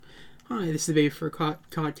Hi, this is the Baby for a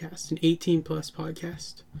Codcast, an 18 plus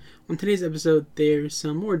podcast. On today's episode, there's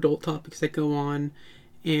some more adult topics that go on,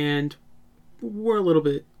 and we're a little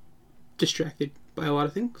bit distracted by a lot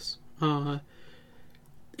of things.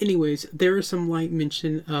 Anyways, there is some light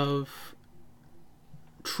mention of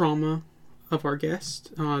trauma of our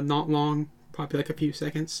guest. Not long, probably like a few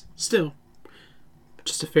seconds. Still,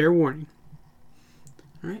 just a fair warning.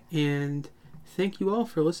 Alright, and thank you all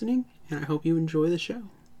for listening, and I hope you enjoy the show.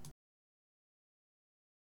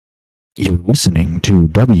 You're listening to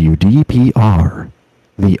WDPR,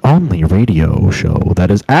 the only radio show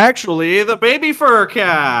that is actually the Baby Fur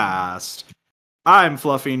Cast. I'm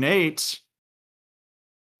Fluffy Nate.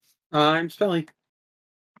 I'm Spelly.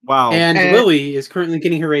 Wow. And Lily is currently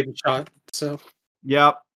getting her rabies shot, so.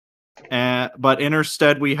 Yep. But in her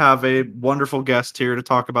stead, we have a wonderful guest here to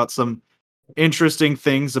talk about some interesting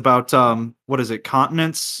things about, what is it,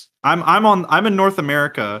 continents? I'm in North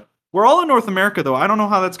America. We're all in North America, though. I don't know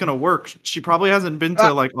how that's going to work. She probably hasn't been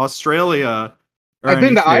to, like, Australia or I've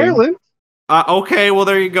been to Ireland. Okay, well,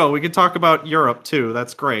 there you go. We can talk about Europe, too.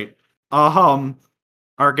 That's great. Our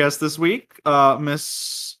guest this week,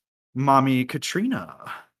 Miss Mommy Katrina.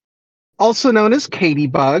 Also known as Katie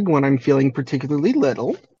Bug when I'm feeling particularly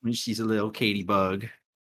little. She's a little Katie Bug.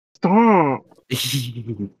 Stop.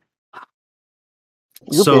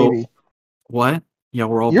 You're baby. What? Yeah,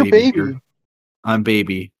 we're all You're baby. baby. Here. I'm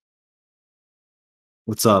baby.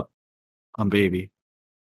 What's up? I'm baby.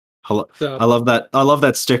 Hello. I love that. I love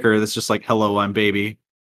that sticker. That's just like, "Hello, I'm baby."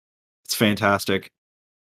 It's fantastic.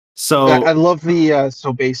 So I love the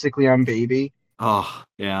so basically I'm baby. Oh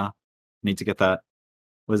yeah, need to get that.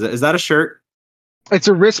 Is that a shirt? It's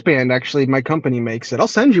a wristband. Actually, my company makes it. I'll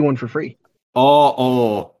send you one for free.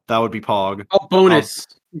 Oh, that would be pog. Oh, bonus.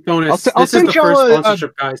 This is the first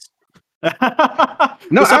sponsorship, guys.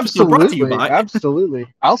 No, absolutely.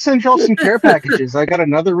 I'll send y'all some care packages. I got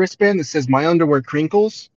another wristband that says "My underwear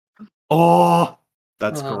crinkles." Oh,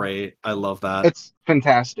 that's great. I love that. It's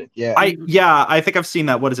fantastic. Yeah. I think I've seen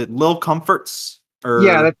that. What is it? Lil Comforts?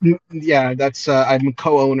 That's I'm a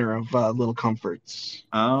co-owner of Little Comforts.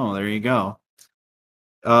 Oh, there you go.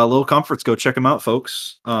 Little Comforts, go check them out,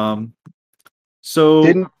 folks. So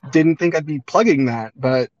didn't think I'd be plugging that,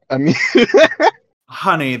 but I mean,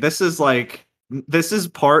 honey, this is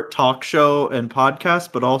part talk show and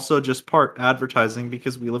podcast, but also just part advertising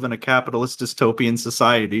because we live in a capitalist dystopian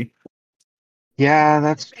society. Yeah,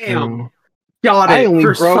 that's true. Got it.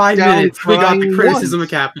 First 5 minutes, we got the criticism of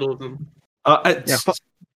capitalism.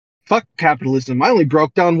 Fuck capitalism. I only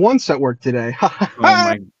broke down once at work today. Oh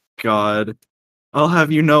my god. I'll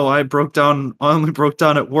have you know, I only broke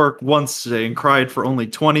down at work once today and cried for only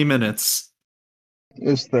 20 minutes. It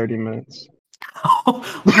was 30 minutes. Oh,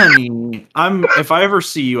 honey, if I ever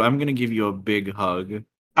see you, I'm gonna give you a big hug.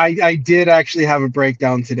 I did actually have a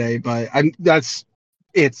breakdown today, but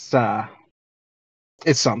it's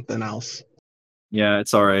something else. Yeah,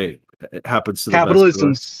 it's all right. It happens to capitalism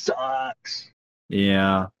the best of us. Sucks.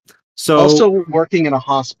 Yeah. So also working in a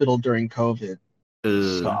hospital during COVID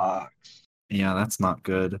sucks. Yeah, that's not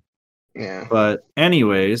good. Yeah. But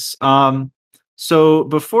anyways, so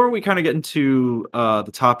before we kind of get into the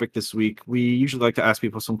topic this week, we usually like to ask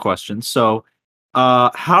people some questions. So,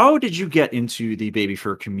 how did you get into the baby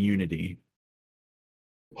fur community?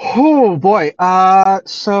 Oh boy.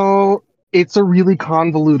 So it's a really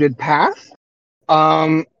convoluted path.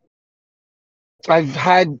 I've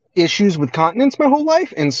had issues with continence my whole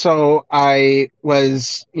life, and so I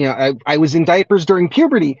was in diapers during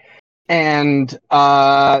puberty. And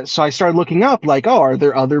so I started looking up, like, are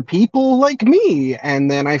there other people like me?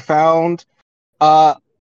 And then I found the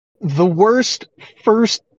worst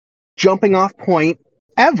first jumping off point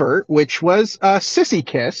ever, which was Sissy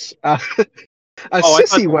Kiss,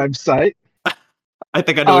 sissy website. I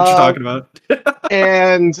think I know what you're talking about.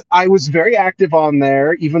 And I was very active on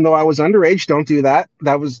there, even though I was underage. Don't do that.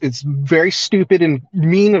 It's very stupid and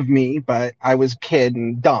mean of me, but I was a kid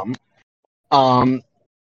and dumb.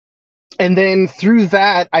 And then through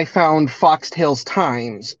that, I found Foxtails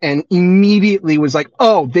Times and immediately was like,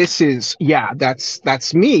 oh, that's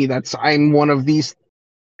me. I'm one of these.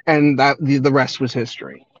 And the rest was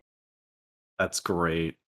history. That's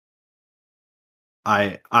great.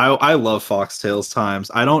 I love Foxtails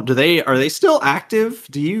Times. are they still active?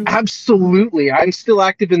 Do you? Absolutely. I'm still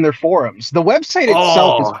active in their forums. The website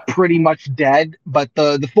itself is pretty much dead, but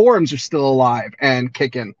the forums are still alive and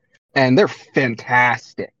kicking, and they're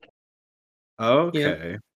fantastic.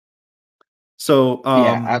 Okay. Yeah. So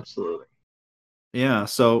yeah, absolutely. Yeah,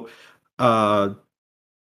 so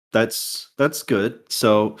that's good.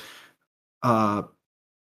 So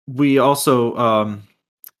we also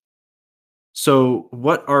So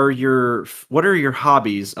what are your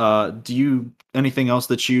hobbies? Do you anything else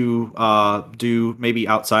that you do maybe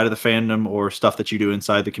outside of the fandom or stuff that you do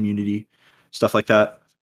inside the community, stuff like that?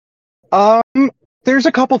 Um, there's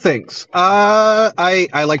a couple things.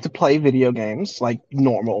 I like to play video games like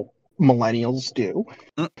normal millennials do.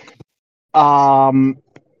 Mm.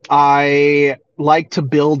 I like to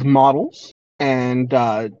build models and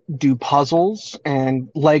do puzzles, and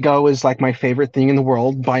Lego is like my favorite thing in the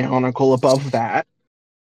world. Bionicle above that.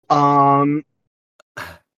 Um,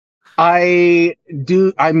 I'm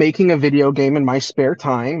making a video game in my spare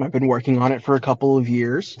time. I've been working on it for a couple of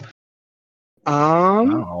years.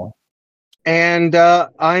 Um, Wow. and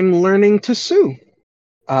I'm learning to sew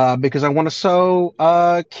because I want to sew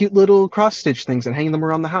cute little cross stitch things and hang them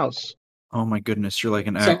around the house. Oh my goodness, you're like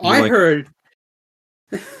an So act. You're like heard.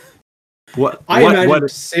 what? I What? imagined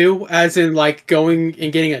What? sue as in like going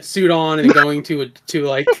and getting a suit on and going to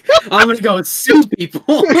like I'm gonna go sue people.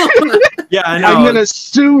 Yeah, I I'm know. gonna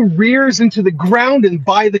sew rears into the ground and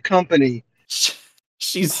buy the company.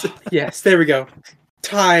 She's Yes, there we go.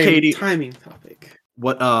 Katie. Timing topic.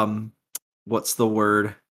 What? What's the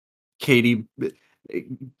word? Katie.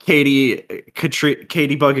 Katie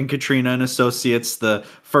Bug and Katrina and Associates, the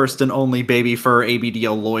first and only baby fur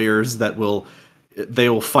ABDL lawyers that will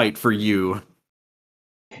fight for you.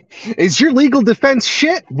 Is your legal defense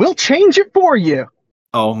shit? We'll change it for you.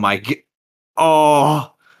 Oh my god.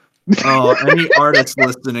 Oh. Oh, any artist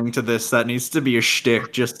listening to this, that needs to be a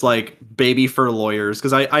shtick, just like baby fur lawyers.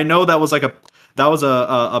 Because I know that was like a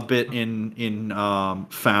bit in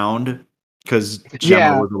Found, because Gemma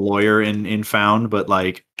Yeah. was a lawyer in Found, but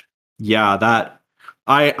like yeah, that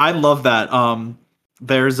I love that.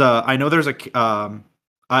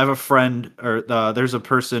 I have a friend, or there's a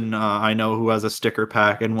person I know who has a sticker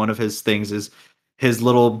pack, and one of his things is his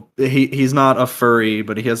little he's not a furry,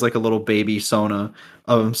 but he has like a little baby Sona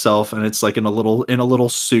of himself, and it's like in a little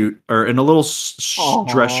suit, or in a little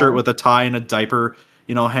dress shirt Aww. with a tie and a diaper,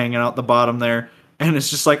 hanging out the bottom there, and it's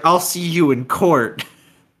just like, I'll see you in court.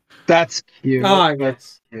 That's cute. Ah,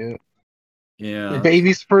 That's yes. cute. Yeah.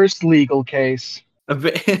 Baby's first legal case.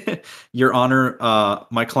 Your Honor,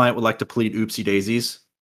 my client would like to plead oopsie daisies.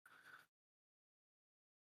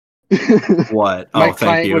 What? My Oh, thank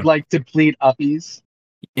client you. would like to plead uppies.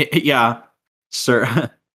 Yeah, sir.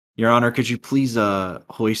 Your Honor, could you please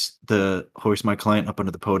hoist my client up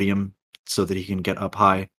onto the podium so that he can get up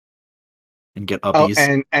high and get Oh, uppies?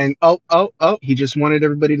 and he just wanted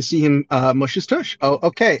everybody to see him mush his tush. Oh,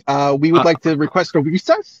 okay. We would Uh, like to request a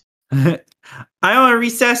recess. I want a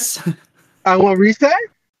recess. I want recess.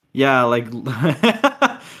 Yeah, like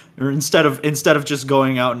or instead of just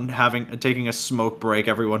going out and taking a smoke break,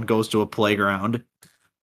 everyone goes to a playground.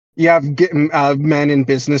 Yeah, getting men in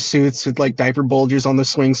business suits with like diaper bulges on the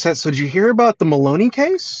swing set. So did you hear about the Maloney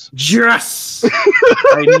case? Yes,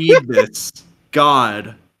 I need this.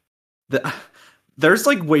 God, there's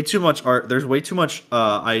like way too much art. There's way too much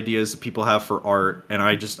ideas that people have for art, and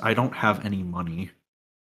I don't have any money.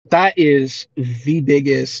 That is the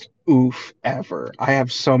biggest oof ever. I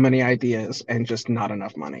have so many ideas and just not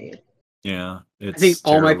enough money. Yeah, I think it's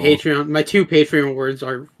all terrible. my 2 Patreon words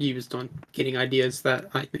are used on getting ideas that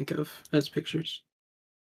I think of as pictures.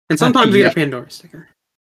 And sometimes we Yeah. get a Pandora sticker.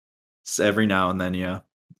 It's every now and then, yeah.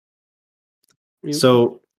 Yep.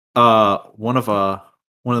 So, one of the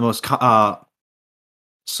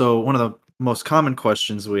most common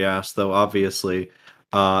questions we ask, though, obviously,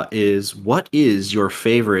 is what is your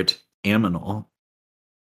favorite aminal?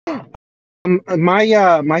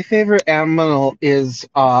 My favorite animal is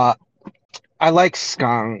I like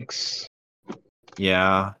skunks.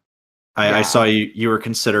 Yeah, I Yeah. saw you were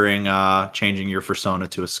considering changing your persona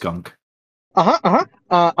to a skunk.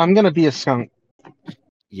 I'm gonna be a skunk.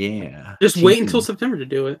 Yeah, Just wait Tinky- until September to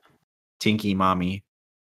do it. Tinky Mommy.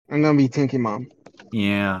 I'm gonna be Tinky Mom.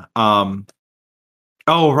 Yeah.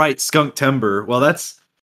 Oh, right, Skunk Timber. Well, that's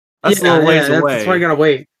a little ways away. That's why I gotta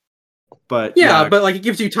wait. But Yeah, but like it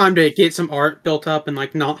gives you time to get some art built up and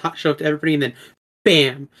like not hot show up to everybody, and then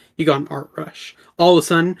bam, you got an art rush. All of a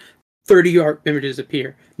sudden, 30 art images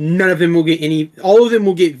appear. None of them will get all of them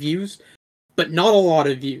will get views, but not a lot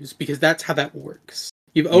of views, because that's how that works.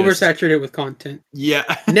 You've oversaturated it with content. yeah.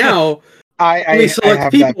 Now only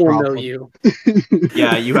select people will know you.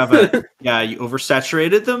 Yeah, you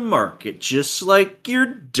oversaturated the market, just like your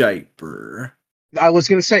diaper. I was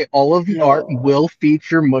gonna say all of the art will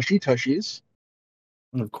feature mushy tushies.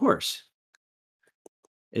 Of course.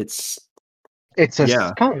 It's a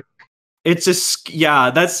yeah. skunk. It's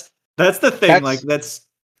that's the thing.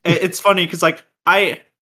 It's funny because like I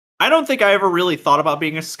don't think I ever really thought about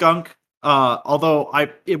being a skunk Although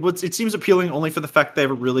it seems appealing only for the fact they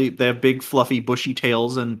have big fluffy bushy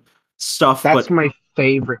tails and stuff. That's but my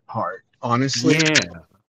favorite part, honestly. yeah.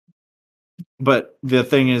 But the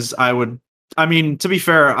thing is, I mean, to be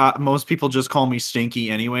fair, most people just call me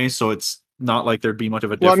Stinky anyway, so it's not like there'd be much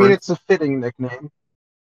of a Well, I difference. mean, it's a fitting nickname.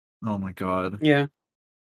 Oh my god. Yeah.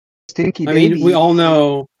 Stinky I baby. mean, we all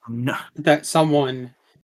know No. that someone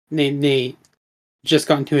named Nate just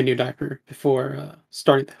got into a new diaper before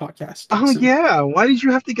starting the podcast. Oh, so. yeah. Why did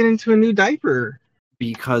you have to get into a new diaper?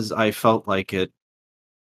 Because I felt like it.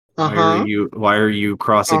 Uh-huh. Why are you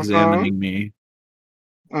cross-examining me?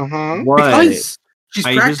 Uh-huh. What? Because she's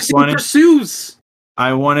I practicing just wanted pursues.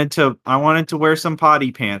 I wanted to wear some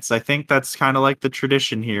potty pants. I think that's kind of like the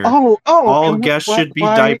tradition here. Oh, All and guests should be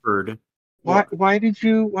why, diapered. why did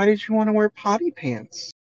you want to wear potty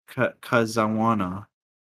pants? Cause I wanna.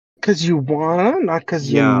 Cause you wanna, not cause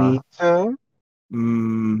you Yeah. need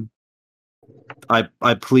to.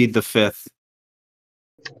 I plead the fifth.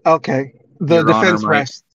 Okay. The Your Honor, defense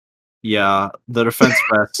rests. Yeah, the defense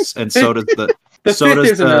rests, and so does the The so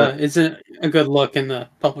fifth does isn't a good look in the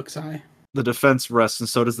public's eye. the defense rests, and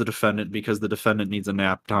so does the defendant, because the defendant needs a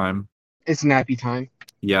nap time. It's nappy time.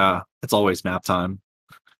 Yeah, it's always nap time.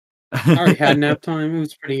 I already had nap time. It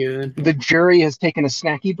was pretty good. The jury has taken a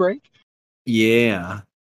snacky break. Yeah.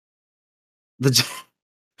 This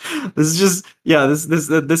is just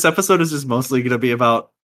this episode is just mostly gonna be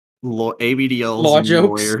about ABDLs Law and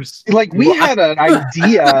jokes. lawyers. Like, we had an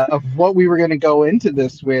idea of what we were going to go into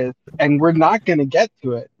this with, and we're not going to get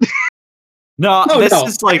to it. No, this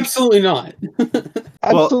is like absolutely not.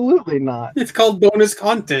 Absolutely not. It's called bonus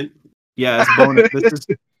content. Yeah, it's bonus.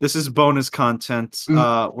 This is bonus content.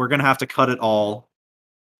 We're gonna have to cut it all.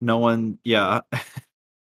 No one, yeah.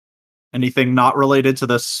 Anything not related to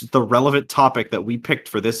the relevant topic that we picked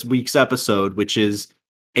for this week's episode, which is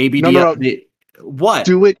ABDL. No. What?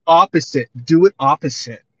 Do it opposite. Do it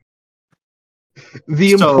opposite.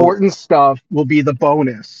 The important stuff will be the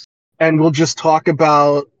bonus, and we'll just talk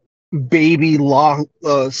about baby law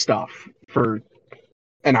stuff for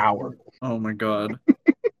an hour. Oh my god!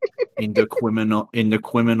 In the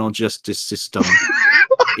criminal justice system,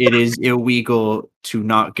 it is illegal to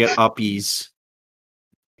not get uppies.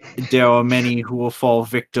 There are many who will fall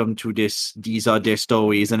victim to this. These are their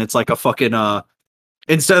stories, and it's like a fucking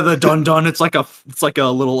instead of the dun dun, it's like a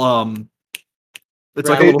little it's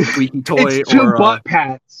like a little squeaky toy. It's two butt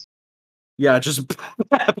pats. Yeah, just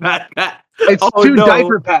pat. It's two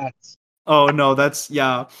diaper pats. Oh no, that's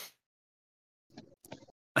yeah.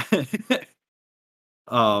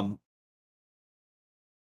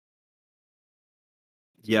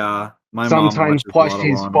 Yeah, my sometimes mom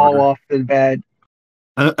plushies fall off the bed.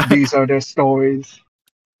 These are their stories.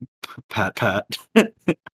 Pat.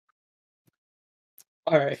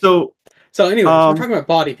 All right. So anyways, we're talking about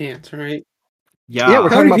body pants, right? Yeah. We're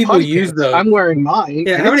talking about people use those. I'm wearing mine.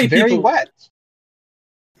 Yeah, and how many it's very people? Wet.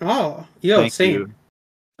 Oh, yo, same.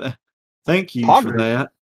 Thank you for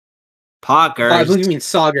that. Poggers. I believe you mean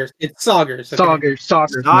soggers. It's soggers. Okay.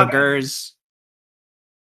 Soggers.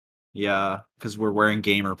 Yeah, because we're wearing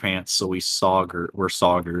gamer pants, so we're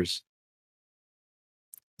soggers.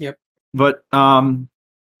 Yep. But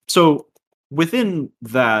so within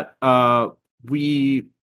that, we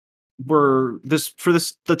were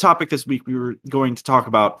the topic this week, we were going to talk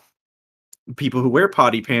about people who wear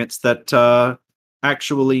potty pants that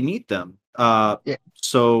actually need them.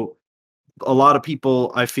 So a lot of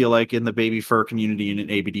people, I feel like, in the baby fur community and in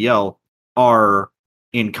ABDL are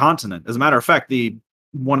incontinent. As a matter of fact,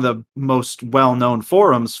 one of the most well-known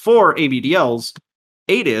forums for ABDLs,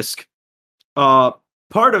 ADISC,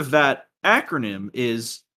 part of that acronym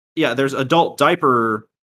is, there's adult diaper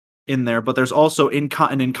in there, but there's also an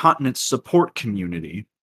incontinence support community.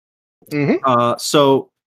 Mm-hmm. So,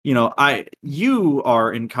 you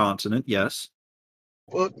are incontinent, yes.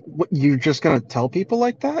 What, you're just gonna tell people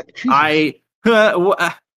like that? Jesus.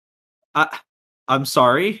 I'm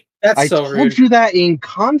sorry. That's so rude. I told you that in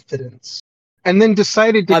confidence, and then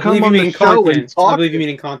decided to come on the show and talk. I believe you mean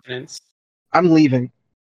incontinence. I'm leaving.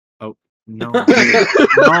 Oh no!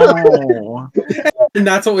 No. And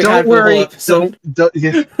that's what we don't had worry. For the whole episode.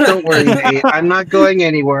 Don't worry, Nate. I'm not going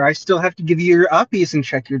anywhere. I still have to give you your uppies and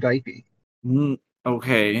check your diaper.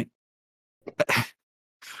 Okay.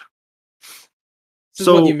 This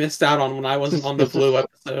is what you missed out on when I wasn't on the Blue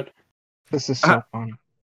episode. This is so fun.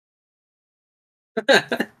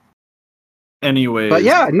 Anyway. But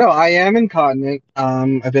yeah, no, I am incontinent.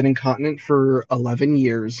 I've been incontinent for 11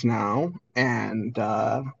 years now, and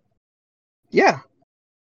yeah.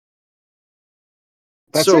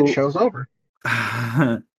 That's it. Show's over.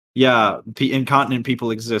 Yeah, incontinent people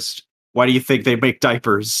exist. why do you think they make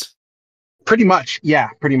diapers? Pretty much. Yeah,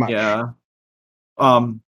 pretty much. Yeah.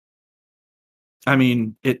 I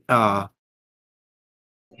mean,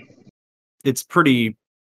 it's pretty.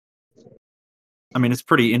 I mean, it's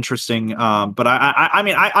pretty interesting. But I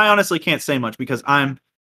mean, I honestly can't say much because I'm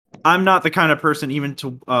not the kind of person even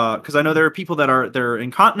to because I know there are people they're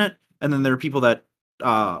incontinent, and then there are people that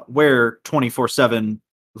wear 24/7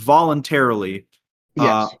 voluntarily.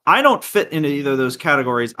 Yes. I don't fit into either of those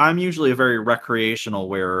categories. I'm usually a very recreational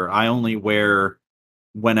wearer. I only wear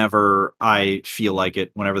whenever I feel like it,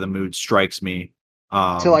 whenever the mood strikes me.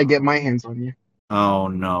 Till I get my hands on you. Oh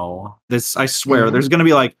no. I swear, there's gonna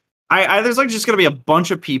be like there's like just gonna be a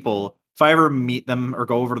bunch of people. If I ever meet them or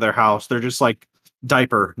go over to their house, they're just like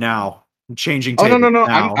diaper now. Changing Oh table no.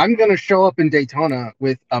 now. I'm gonna show up in Daytona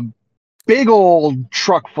with a big old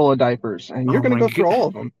truck full of diapers, and you're Oh gonna my go through God. all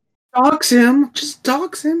of them. Dox him. Just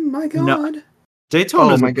dox him. My No. God.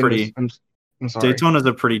 Daytona's Oh my a goodness. pretty I'm sorry. Daytona's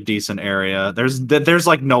a pretty decent area. There's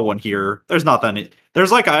like no one here. There's not that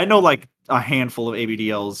there's like I know like a handful of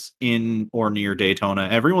ABDLs in or near Daytona.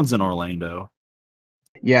 Everyone's in Orlando.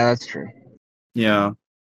 Yeah, that's true. Yeah.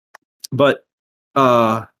 But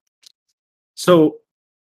so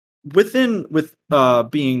with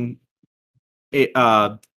being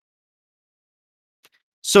a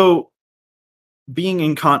so being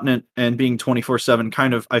incontinent and being 24/7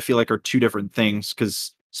 kind of I feel like are two different things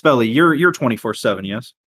because Spelly, you're 24/7,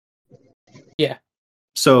 yes? Yeah.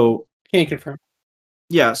 So Can't confirm.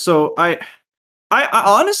 yeah, so I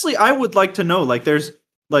honestly I would like to know like there's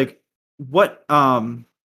like what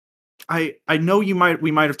I know we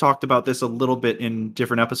might have talked about this a little bit in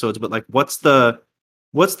different episodes, but like what's the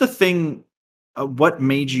thing what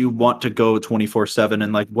made you want to go 24/7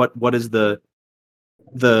 and like what is the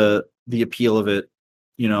appeal of it,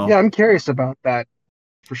 you know? Yeah, I'm curious about that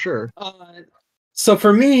for sure. So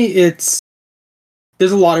for me,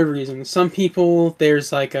 there's a lot of reasons. Some people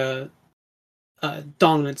there's like a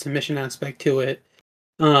dominant submission aspect to it.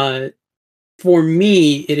 For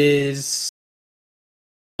me, it is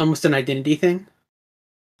almost an identity thing.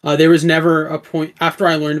 There was never a point after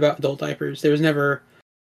I learned about adult diapers. There was never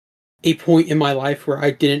a point in my life where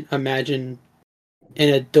I didn't imagine an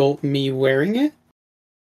adult me wearing it.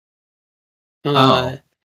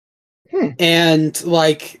 And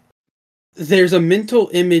like, there's a mental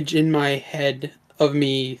image in my head of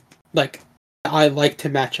me like I like to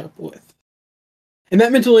match up with, and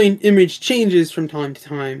that mental image changes from time to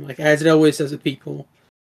time, like as it always does with people.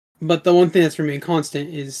 But the one thing that's remained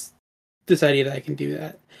constant is this idea that I can do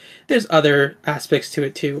that. There's other aspects to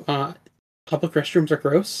it too. Public restrooms are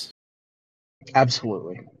gross.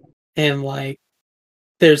 Absolutely. And like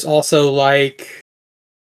there's also like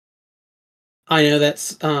I know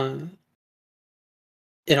that's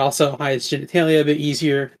it also hides genitalia a bit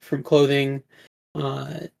easier from clothing.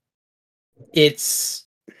 It's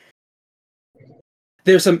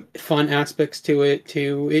there's some fun aspects to it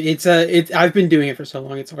too. I've been doing it for so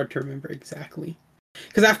long it's hard to remember exactly.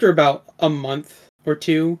 Because after about a month or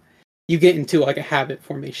two, you get into like a habit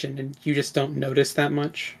formation and you just don't notice that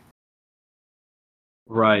much.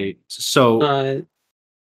 Right. So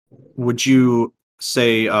would you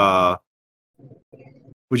say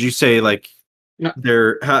like No.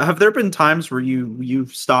 have there been times where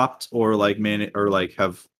you've stopped or like or like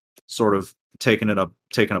have sort of taken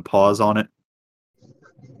a pause on it?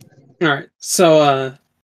 All right. So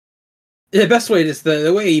the best way is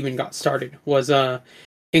the way I even got started was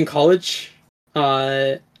in college.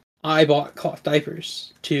 I bought cloth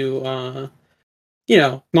diapers to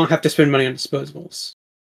not have to spend money on disposables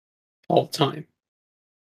all the time.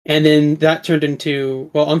 And then that turned into,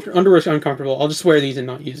 well, underwear's uncomfortable. I'll just wear these and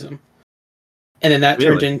not use them. And then that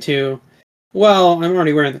turned Really? into, well, I'm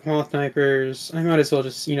already wearing the cloth diapers. I might as well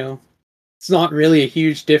just, it's not really a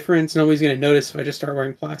huge difference. Nobody's going to notice if I just start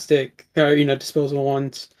wearing plastic, or, disposable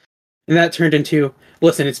ones. And that turned into,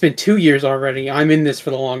 listen, it's been 2 years already. I'm in this for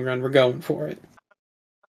the long run. We're going for it.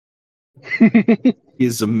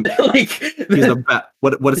 He's a like he's a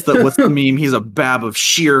what's the meme? He's a bab of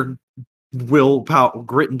sheer willpower,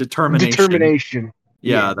 grit, and determination.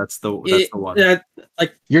 Yeah, that's the one.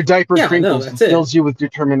 Like your diaper yeah, crinkles and fills you with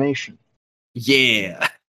determination. Yeah.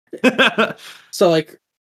 So like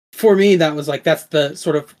for me, that was like that's the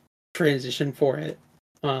sort of transition for it.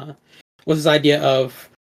 Was this idea of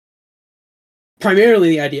primarily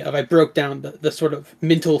the idea of I broke down the sort of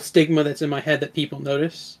mental stigma that's in my head that people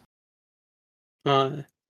notice. Yeah,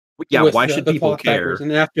 why should people care? Diapers.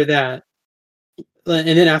 And after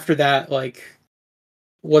that, like,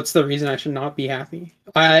 what's the reason I should not be happy?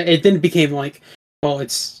 It then became like, well,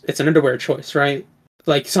 it's an underwear choice, right?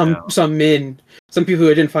 Like some men, some people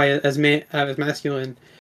who identify as masculine,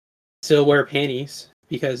 still wear panties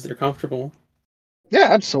because they're comfortable. Yeah,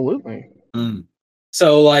 absolutely.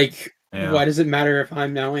 So like, why does it matter if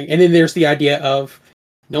I'm knowing? And then there's the idea of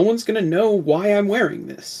no one's gonna know why I'm wearing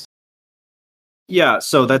this. Yeah,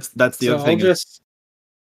 so that's the other thing.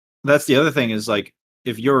 That's the other thing is like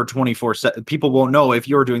if you're 24/7, people won't know if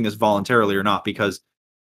you're doing this voluntarily or not because,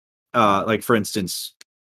 like for instance,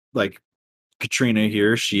 like Katrina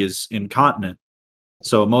here, she is incontinent,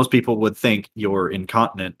 so most people would think you're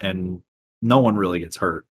incontinent, and no one really gets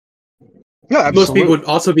hurt. No, absolutely. Most people would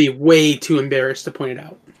also be way too embarrassed to point it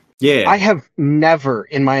out. Yeah, I have never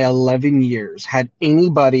in my 11 years had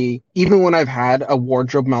anybody, even when I've had a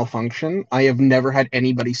wardrobe malfunction, I have never had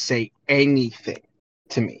anybody say anything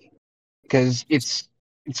to me because it's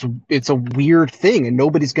a weird thing, and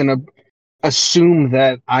nobody's gonna assume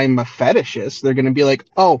that I'm a fetishist. They're gonna be like,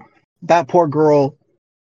 "Oh, that poor girl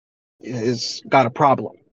is got a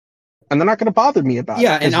problem," and they're not gonna bother me about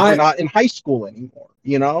it because we're not in high school anymore.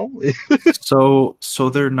 You know. so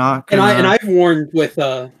they're not gonna... And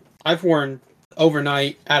I've worn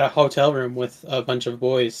overnight at a hotel room with a bunch of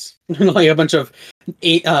boys, like a bunch of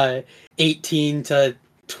 18 to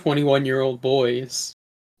 21-year-old boys.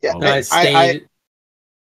 Yeah, and I stayed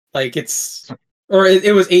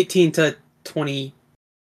it was 18 to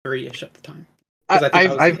 23ish at the time.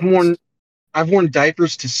 I've worn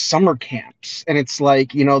diapers to summer camps, and it's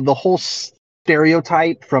like, you know, the whole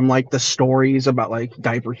stereotype from like the stories about like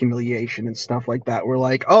diaper humiliation and stuff like that. We're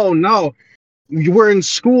like, oh no, you were in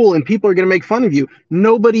school and people are going to make fun of you.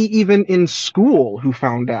 Nobody even in school who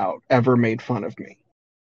found out ever made fun of me.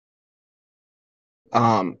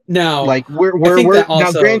 Now, like we're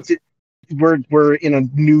now granted we're in a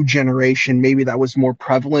new generation. Maybe that was more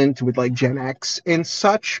prevalent with like Gen X and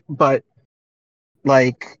such, but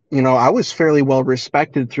like, you know, I was fairly well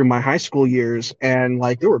respected through my high school years, and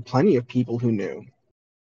like there were plenty of people who knew.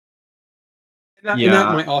 And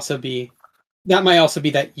that might also be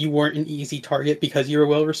that you weren't an easy target because you were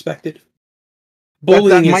well respected.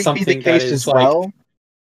 Bullying is something that is be the case as well.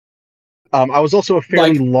 I was also a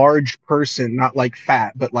fairly large person, not like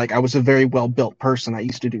fat, but like I was a very well built person. I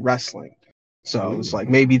used to do wrestling, so it was like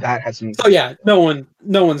maybe that hasn't. Oh yeah, no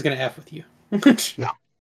one's gonna F with you.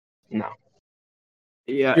 No.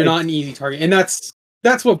 Yeah, you're not an easy target, and that's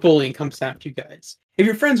what bullying comes down to, guys. If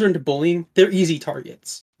your friends are into bullying, they're easy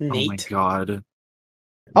targets. Nate. Oh my god.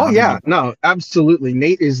 Oh yeah, no, absolutely.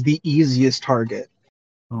 Nate is the easiest target.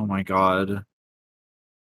 Oh my god.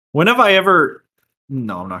 When have I ever...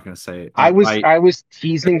 No, I'm not gonna say it. I was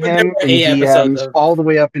teasing him in DMs all the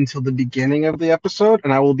way up until the beginning of the episode,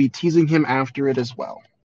 and I will be teasing him after it as well.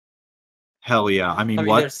 Hell yeah. I mean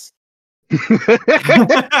what? There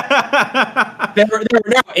were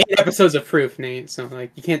now 8 episodes of proof, Nate, so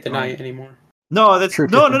like you can't deny it anymore. No, that's true.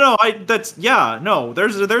 No.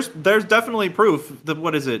 There's definitely proof.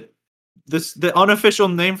 What is it? The unofficial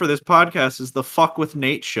name for this podcast is the Fuck with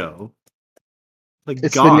Nate Show. Like,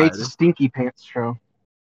 it's the Nate's Stinky Pants Show.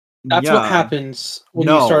 That's what happens when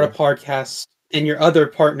you start a podcast and your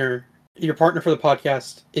partner for the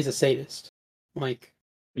podcast is a sadist. Like,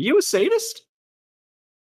 are you a sadist?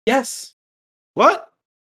 Yes. What?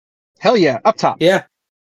 Hell yeah, up top. Yeah.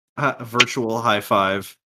 Virtual high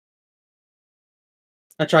five.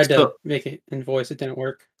 I tried to make it in voice. It didn't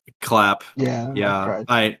work. Clap. Yeah.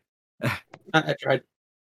 I tried.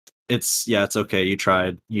 It's okay. You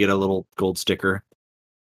tried. You get a little gold sticker.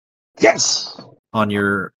 Yes. On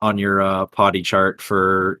your potty chart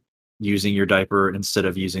for using your diaper instead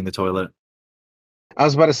of using the toilet. I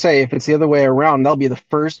was about to say, if it's the other way around, that'll be the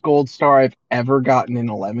first gold star I've ever gotten in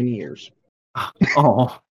 11 years.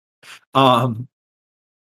 Oh.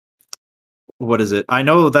 What is it? I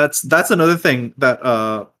know that's another thing that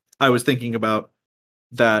I was thinking about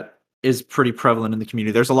that is pretty prevalent in the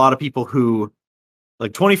community. There's a lot of people who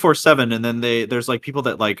like 24/7, and then there's like people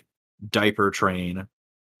that like diaper train.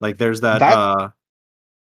 Like there's that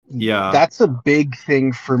yeah. That's a big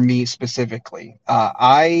thing for me specifically.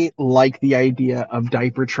 I like the idea of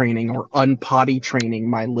diaper training or unpotty training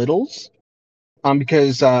my littles.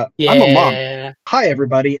 Because I'm a mom. Hi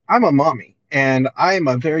everybody, I'm a mommy. And I'm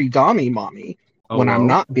a very dommy mommy when I'm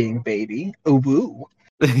not being baby. Ooh woo.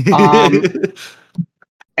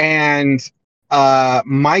 And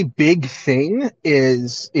my big thing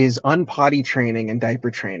is unpotty training and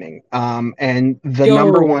diaper training. And the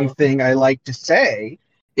number one thing I like to say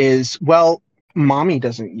is, well, mommy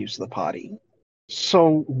doesn't use the potty,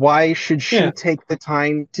 so why should she take the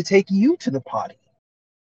time to take you to the potty?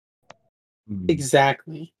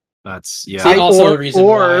 Exactly. That's See, also a reason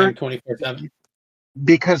why I'm 24/7.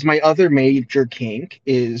 because my other major kink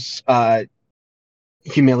is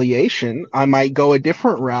humiliation, I might go a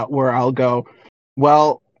different route where I'll go,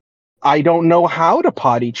 well, I don't know how to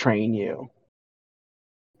potty train you.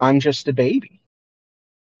 I'm just a baby.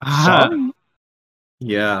 Sorry.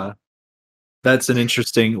 Yeah, that's an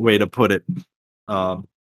interesting way to put it.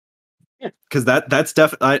 Because that's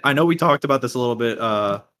definitely. I know we talked about this a little bit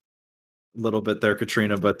there,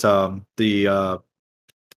 Katrina, but the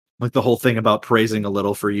like the whole thing about praising a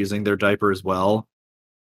little for using their diaper as well.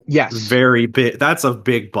 Yes. Very big. That's a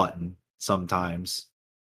big button sometimes.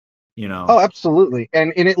 You know. Oh, absolutely.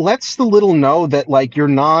 And it lets the little know that like you're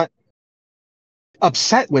not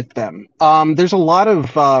upset with them. There's a lot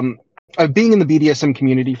of being in the BDSM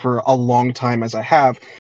community for a long time as I have,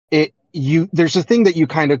 there's a thing that you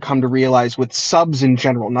kind of come to realize with subs in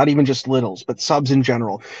general, not even just littles, but subs in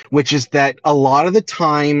general, which is that a lot of the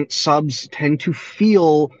time subs tend to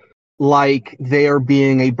feel like they are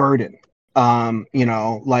being a burden.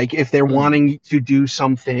 Like if they're wanting to do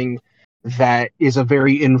something that is a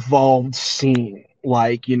very involved scene,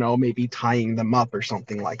 like, maybe tying them up or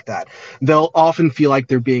something like that, they'll often feel like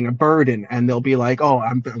they're being a burden, and they'll be like, oh,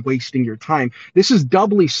 I'm wasting your time. This is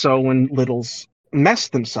doubly so when littles mess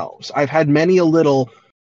themselves. I've had many a little.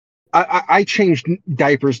 I change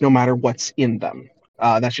diapers no matter what's in them.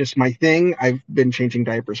 That's just my thing. I've been changing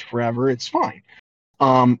diapers forever. It's fine.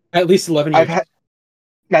 At least 11 years. I've had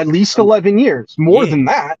at least 11 years, more than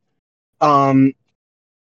that.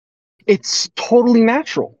 It's totally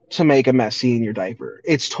natural to make a messy in your diaper.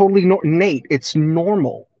 It's totally Nate. It's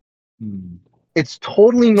normal. It's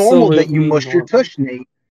totally normal that you mush your tush, Nate.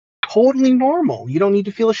 Totally normal. You don't need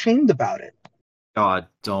to feel ashamed about it. God,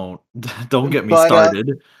 don't get me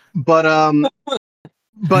started. But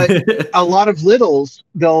a lot of littles,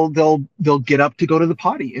 they'll get up to go to the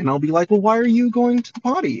potty, and I'll be like, well, why are you going to the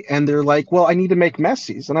potty? And they're like, well, I need to make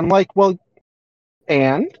messies. And I'm like, well,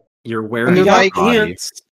 and you're wearing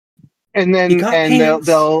pants. And then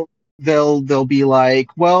they'll be like,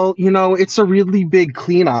 well, it's a really big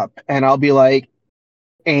cleanup. And I'll be like,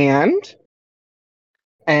 and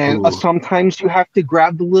sometimes you have to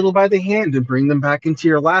grab the little by the hand and bring them back into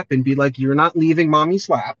your lap and be like, you're not leaving mommy's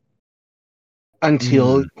lap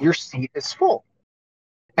until your seat is full.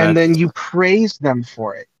 And then you praise them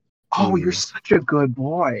for it. Oh, you're such a good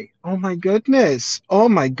boy. Oh my goodness.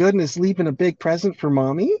 Leaving a big present for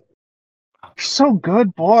mommy. You're so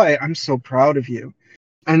good, boy. I'm so proud of you.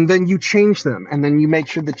 And then you change them, and then you make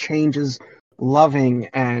sure the change is loving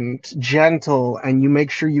and gentle, and you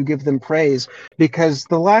make sure you give them praise, because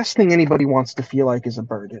the last thing anybody wants to feel like is a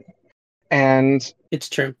burden. And it's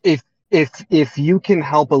true. If you can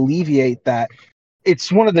help alleviate that,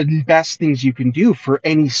 it's one of the best things you can do for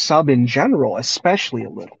any sub in general, especially a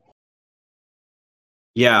little.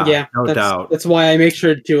 Yeah, no doubt. That's why I make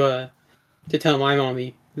sure to tell my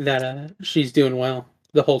mommy that she's doing well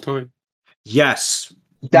the whole time. Yes.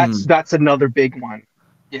 That's another big one.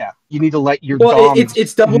 Yeah, you need to let your dom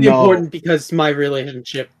it's doubly important because my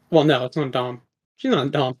relationship. Well, no, it's not dom. She's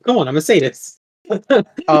not dom. Come on, I'm a sadist. I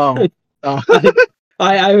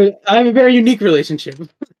have a very unique relationship.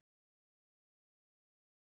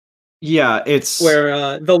 Yeah, it's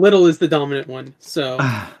where the little is the dominant one. So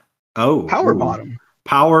power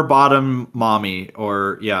bottom mommy,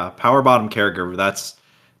 or power bottom caregiver.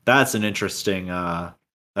 That's an interesting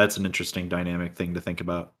dynamic thing to think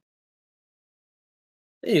about.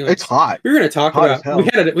 Anyways, it's hot. We're gonna talk about. We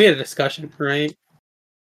had a discussion, right?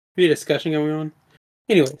 We had a discussion going on.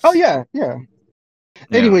 Anyways. Oh yeah.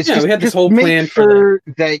 Anyways, we had this whole plan. Make sure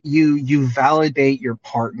that you validate your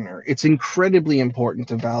partner. It's incredibly important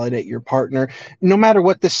to validate your partner, no matter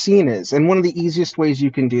what the scene is. And one of the easiest ways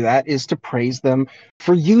you can do that is to praise them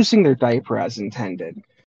for using their diaper as intended.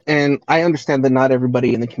 And I understand that not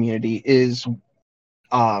everybody in the community is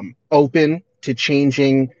open to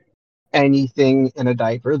changing anything in a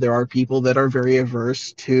diaper. There are people that are very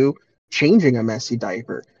averse to changing a messy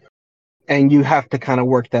diaper. And you have to kind of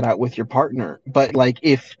work that out with your partner. But like,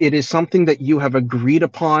 if it is something that you have agreed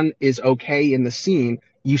upon is okay in the scene,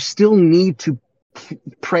 you still need to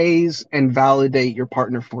praise and validate your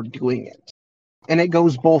partner for doing it. And it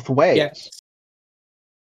goes both ways. Yes.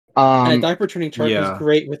 And a diaper training chart is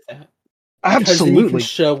great with that. Absolutely. Then you can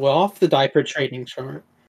show off the diaper training chart.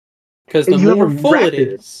 Because the more full it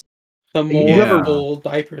is, the more full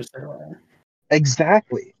diapers there are.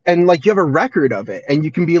 Exactly. And like, you have a record of it, and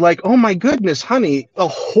you can be like, oh my goodness, honey, a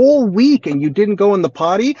whole week and you didn't go in the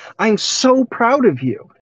potty. I'm so proud of you.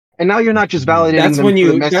 And now you're not just validating them for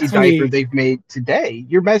the messy diaper they've made today.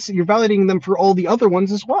 You're validating them for all the other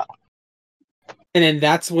ones as well. And then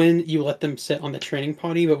that's when you let them sit on the training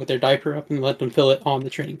potty, but with their diaper up, and let them fill it on the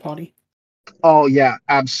training potty. Oh yeah,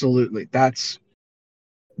 absolutely. That's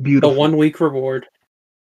The beautiful. 1 week reward.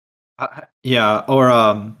 Yeah, or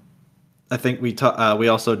I think we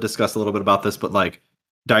also discussed a little bit about this, but like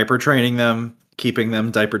diaper training them, keeping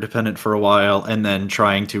them diaper dependent for a while, and then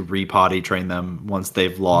trying to re-potty train them once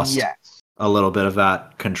they've lost Yes. a little bit of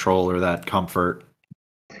that control or that comfort.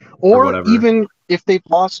 Or whatever. even if they've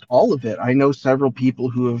lost all of it. I know several people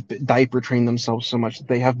who have diaper trained themselves so much that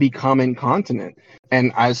they have become incontinent.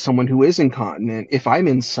 And as someone who is incontinent, if I'm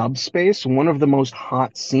in subspace, one of the most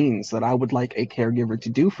hot scenes that I would like a caregiver to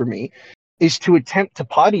do for me is to attempt to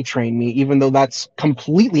potty train me, even though that's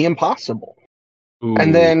completely impossible. Ooh.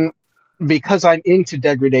 And then, because I'm into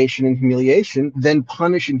degradation and humiliation, then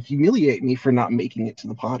punish and humiliate me for not making it to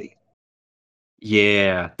the potty.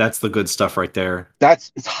 Yeah, that's the good stuff right there.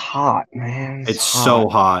 It's hot, man. It's so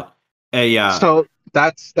hot. Yeah. So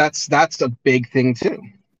that's a big thing too.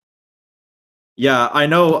 Yeah, I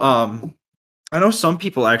know some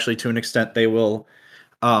people actually, to an extent, they will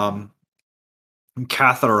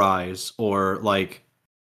catheterize, or like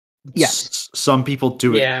Yes. some people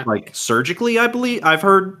do Yeah. it like surgically, I believe. I've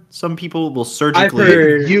heard some people will surgically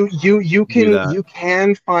heard- You do that.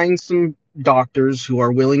 can find some doctors who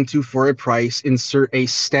are willing to, for a price, insert a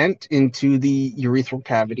stent into the urethral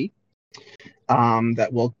cavity.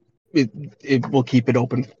 That will keep it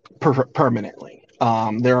open permanently.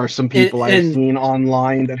 There are some people I've seen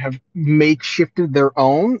online that have makeshifted their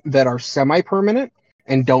own that are semi-permanent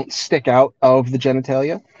and don't stick out of the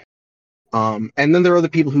genitalia. And then there are the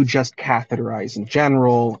people who just catheterize in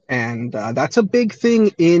general, and that's a big thing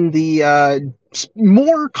in the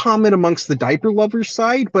more common amongst the diaper lovers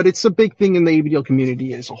side, but it's a big thing in the ABDL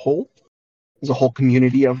community as a whole. There's a whole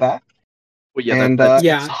community of that. Well, yeah, And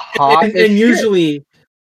yeah, it's hot and as shit. usually,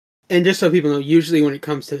 and just so people know, usually when it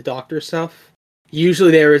comes to the doctor stuff,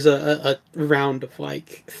 usually there is a round of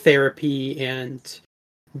like therapy and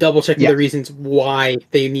double checking the reasons why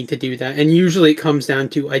they need to do that, and usually it comes down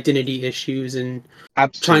to identity issues and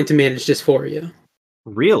trying to manage dysphoria.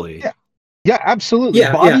 Really? Yeah, absolutely.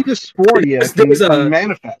 Body dysphoria can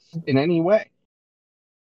manifest in any way.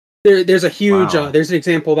 There's a huge there's an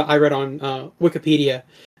example that I read on Wikipedia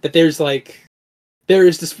that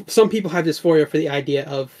some people have dysphoria for the idea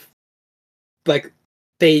of like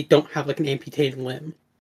they don't have like an amputated limb.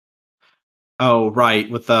 Oh, right,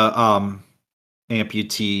 with the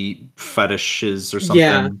amputee fetishes or something.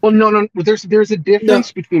 Yeah. Well, no. There's a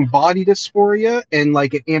difference between body dysphoria and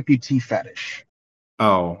like an amputee fetish.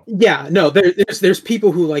 Oh. Yeah, no. There's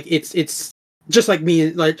people who like it's just like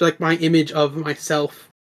me, like my image of myself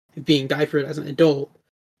being diapered as an adult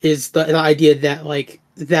is the idea that like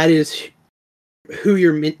that is who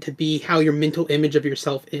you're meant to be, how your mental image of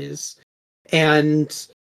yourself is, and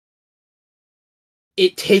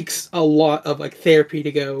it takes a lot of like therapy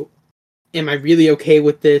to go, am I really okay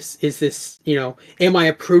with this? Is this, am I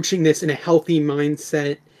approaching this in a healthy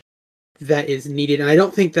mindset that is needed? And I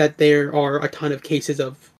don't think that there are a ton of cases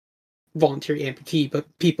of voluntary amputee, but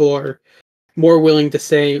people are more willing to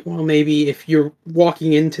say, well, maybe if you're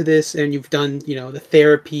walking into this and you've done, the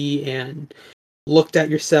therapy and looked at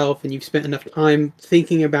yourself and you've spent enough time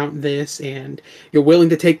thinking about this and you're willing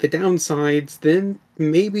to take the downsides, then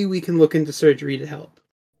maybe we can look into surgery to help.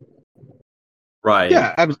 Right.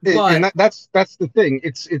 Yeah, and that's the thing.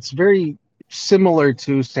 It's very similar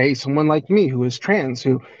to, say, someone like me who is trans,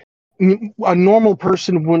 who a normal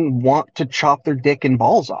person wouldn't want to chop their dick and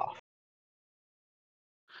balls off.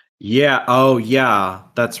 Yeah. Oh, yeah.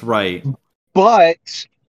 That's right. But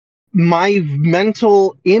my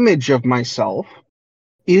mental image of myself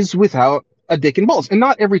is without a dick and balls, and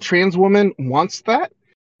not every trans woman wants that.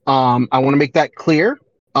 I want to make that clear.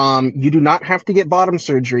 You do not have to get bottom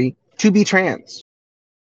surgery to be trans.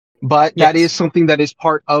 But that is something that is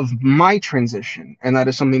part of my transition, and that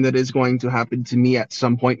is something that is going to happen to me at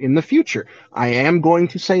some point in the future. I am going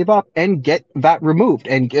to save up and get that removed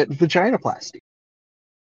and get vaginoplasty.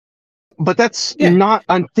 But that's not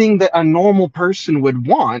a thing that a normal person would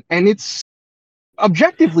want, and it's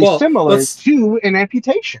objectively similar to an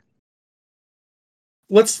amputation.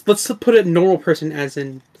 Let's put it normal person as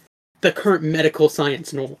in the current medical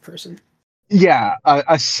science normal person. Yeah,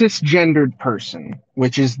 a cisgendered person,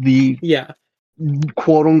 which is the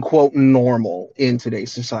quote unquote normal in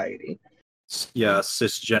today's society. Yeah, a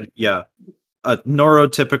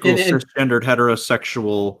neurotypical cisgendered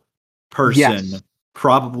heterosexual person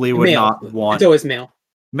probably would not want. It's always male.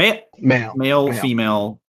 Male,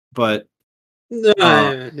 female, but it's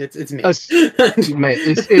male. It's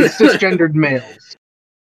cisgendered males.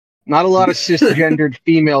 Not a lot of cisgendered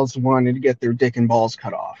females wanted to get their dick and balls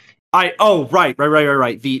cut off. Right. For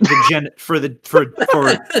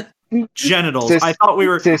genitals. I thought we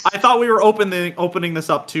were opening this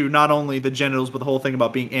up to not only the genitals, but the whole thing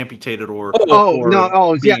about being amputated or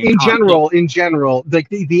yeah. In general,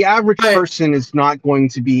 the average person is not going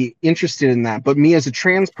to be interested in that. But me as a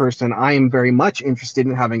trans person, I am very much interested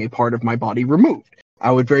in having a part of my body removed.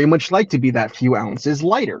 I would very much like to be that few ounces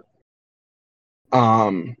lighter.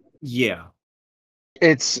 Yeah.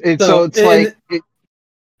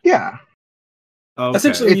 Yeah. Okay.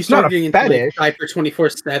 Essentially, when you It's not start a getting into fetish. like diaper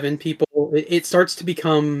 24/7, people, it starts to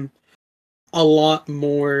become a lot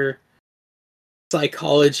more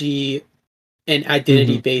psychology and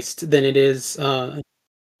identity based than it is a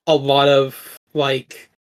lot of like,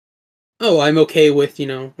 oh, I'm okay with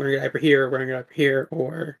wearing a diaper here, or wearing a diaper here,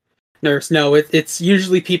 or nurse. No, it's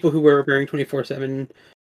usually people who are wearing 24/7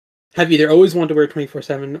 have either always wanted to wear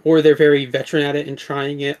 24/7 or they're very veteran at it and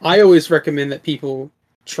trying it. I always recommend that people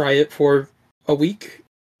try it for a week,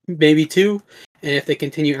 maybe 2, and if they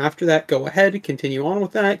continue after that, go ahead, continue on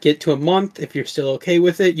with that, get to a month. If you're still okay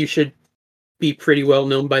with it, you should be pretty well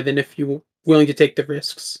known by then if you're willing to take the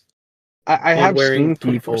risks. I have seen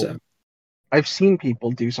 24/7. I've seen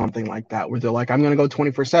people do something like that where they're like, I'm going to go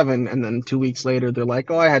 24/7, and then 2 weeks later they're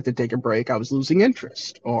like, oh, I had to take a break, I was losing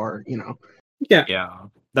interest, or Yeah,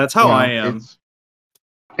 that's how I am.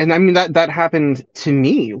 And I mean that happened to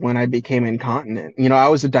me when I became incontinent. I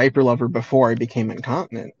was a diaper lover before I became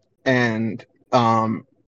incontinent, and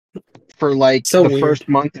for like first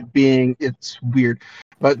month of being, it's weird,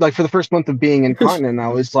 but like for the first month of being incontinent, I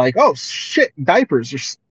was like, oh shit, diapers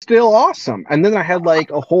are still awesome. And then I had like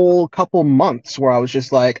a whole couple months where I was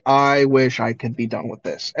just like, I wish I could be done with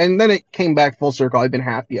this. And then it came back full circle. I've been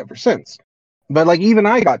happy ever since. But like even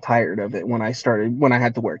I got tired of it when I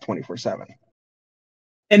had to wear 24/7.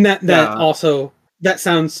 And that also, that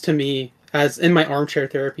sounds to me, as in my armchair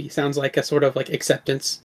therapy, sounds like a sort of like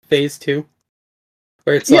acceptance phase too.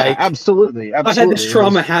 Where it's like, absolutely. I had this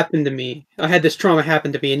trauma happen to me. And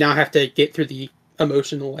now I have to get through the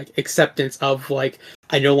emotional like acceptance of like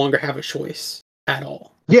I no longer have a choice at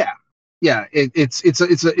all. Yeah. It's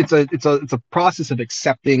a process of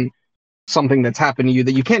accepting something that's happened to you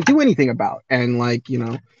that you can't do anything about, and like you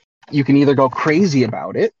can either go crazy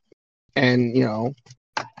about it and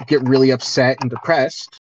get really upset and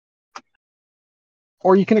depressed,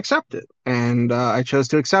 or you can accept it. And I chose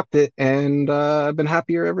to accept it, and I've been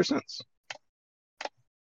happier ever since.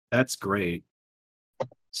 That's great.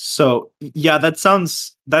 So yeah, that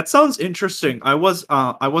sounds interesting. I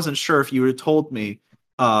wasn't sure if you had told me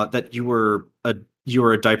that you were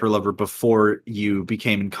a diaper lover before you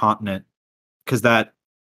became incontinent, because I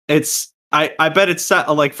bet it's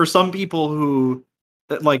like for some people who,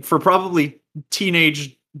 like for probably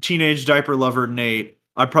teenage diaper lover Nate,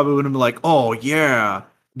 I probably wouldn't be like, oh yeah,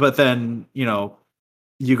 but then you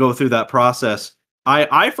go through that process.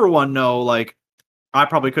 I for one know, like, I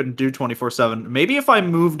probably couldn't do 24/7. Maybe if I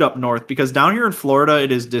moved up north, because down here in Florida it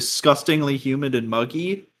is disgustingly humid and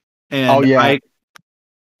muggy. And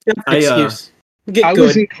excuse. I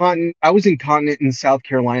was incontinent in South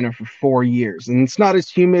Carolina for 4 years, and it's not as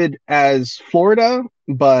humid as Florida,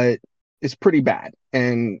 but it's pretty bad.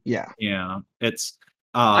 And yeah, it's.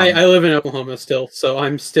 I live in Oklahoma still, so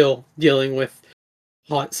I'm still dealing with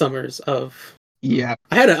hot summers of. Yeah,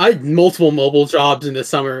 I had multiple mobile jobs in the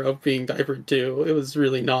summer of being diapered too. It was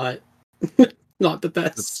really not the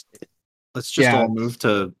best. Let's just all move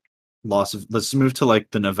to let's move to like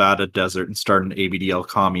the Nevada desert and start an ABDL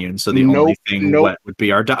commune. So the only thing wet would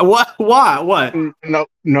be our what? No.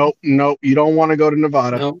 You don't want to go to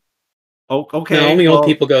Nevada. No. Oh, okay. No, only old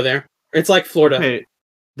people go there. It's like Florida. Okay.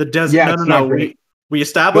 The desert. Yeah, No. We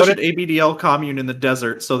established an ABDL commune in the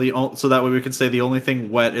desert, so that way we can say the only thing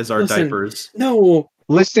wet is our diapers. No.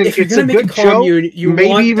 Listen, it's a good joke,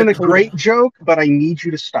 maybe even a great joke, but I need you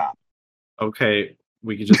to stop. Okay,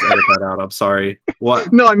 we can just edit that out. I'm sorry.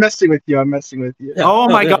 What? No, I'm messing with you. Yeah. Oh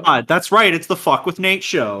my god, that's right. It's the Fuck with Nate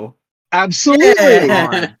show. Absolutely.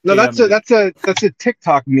 Yeah. No, that's a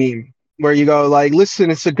TikTok meme where you go like, listen,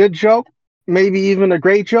 it's a good joke, maybe even a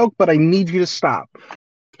great joke, but I need you to stop.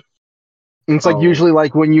 And it's like usually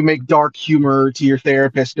like when you make dark humor to your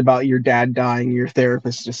therapist about your dad dying, your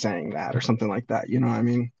therapist is saying that or something like that. You know what I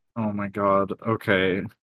mean? Oh my god. Okay.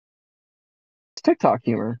 It's TikTok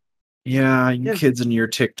humor. Yeah, you kids and your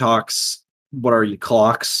TikToks. What are you,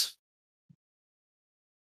 clocks?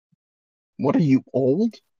 What are you,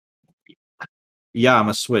 old? Yeah, I'm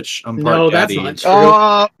a switch. I'm no, part that's daddy. not true.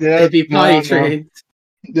 Oh, yeah, It'd be potty trained.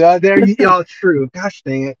 Yeah, there you go. True. Gosh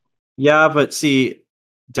dang it. Yeah, but see,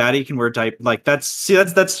 daddy can wear diaper. Like that's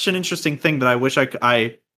such an interesting thing that I wish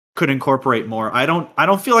I could incorporate more. I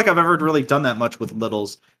don't feel like I've ever really done that much with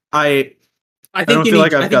littles. I don't think you feel need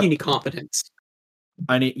like I've I think got you need competence.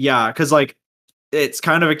 because like it's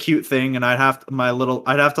kind of a cute thing, and I'd have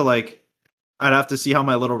to see how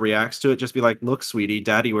my little reacts to it. Just be like, look, sweetie,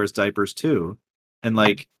 daddy wears diapers too, and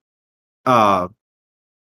like, uh,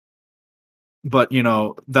 but you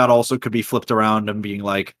know that also could be flipped around and being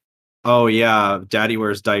like, oh yeah, daddy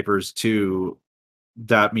wears diapers too.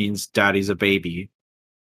 That means daddy's a baby,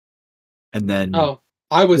 and then Oh, wait,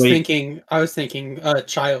 I was thinking a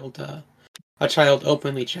child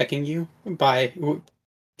openly checking you by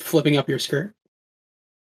flipping up your skirt.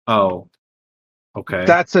 oh, okay.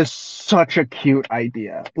 That's such a cute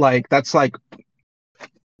idea. Like that's like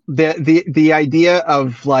the idea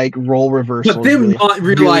of like role But reversal is them really not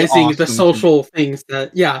really realizing the awesome to me. social things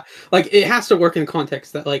that, yeah, like it has to work in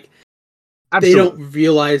context that like they don't Absolutely.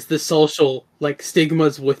 realize the social like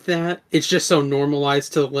stigmas with that. It's just so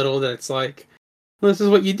normalized to the little that it's like, well, this is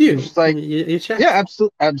what you do. Just like You check. yeah,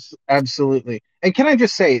 absolutely. And can I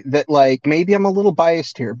just say that like maybe I'm a little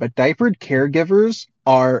biased here, but diapered caregivers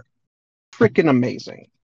are freaking amazing.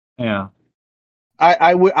 Yeah.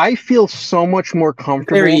 I feel so much more Very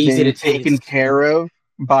comfortable easy to being taken tease. care of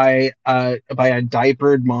by a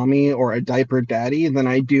diapered mommy or a diapered daddy than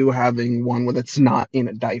I do having one that's not in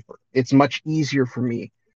a diaper. It's much easier for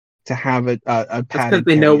me to have a That's because padded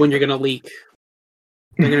they know when you're caregiver. gonna leak.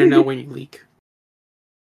 They're gonna know when you leak.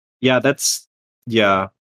 Yeah, that's yeah.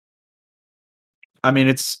 I mean,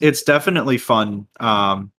 it's definitely fun.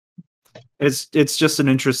 It's just an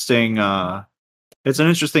interesting it's an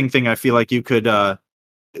interesting thing. I feel like you could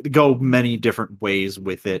go many different ways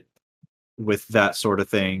with it, with that sort of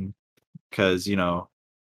thing, because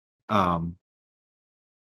um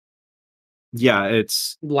yeah,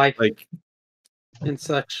 it's Life like and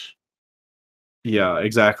such. yeah,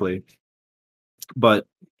 exactly. But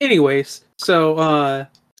Anyways, so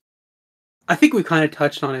I think we kind of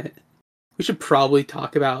touched on it. We should probably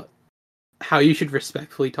talk about how you should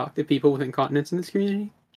respectfully talk to people with incontinence in this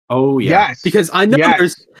community. oh yeah, Yes. Because I know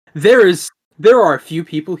Yes. there are a few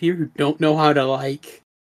people here who don't know how to like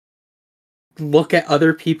look at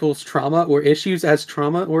other people's trauma or issues as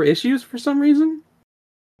trauma or issues for some reason.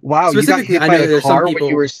 Wow, you got Specifically, hit I by know that a there's some car when you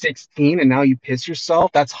people. were 16 and now you piss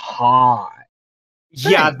yourself? That's hot.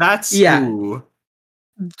 yeah, Dang. that's Yeah, ooh.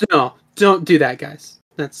 no, don't do that, guys.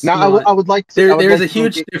 That's Now not. I would like to I There, would there's like a to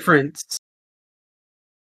huge difference.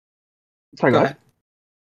 sorry, Go go ahead. ahead.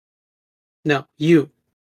 No,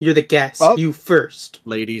 you're the guest. Oh, You first.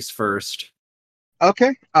 Ladies first.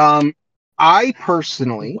 okay. I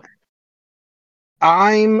personally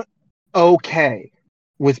I'm okay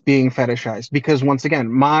with being fetishized because once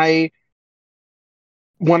again, my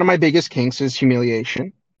one of my biggest kinks is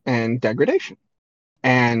humiliation and degradation.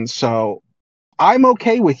 And so I'm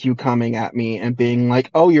okay with you coming at me and being like,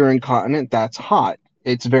 "Oh, you're incontinent. That's hot."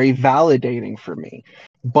 It's very validating for me.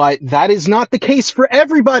 But that is not the case for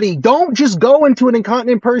everybody. Don't just go into an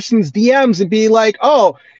incontinent person's DMs and be like,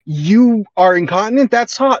 "Oh, you are incontinent.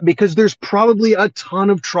 That's hot," because there's probably a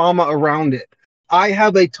ton of trauma around it. I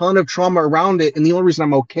have a ton of trauma around it, and the only reason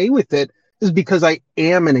I'm okay with it is because I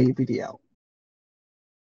am an ABDL.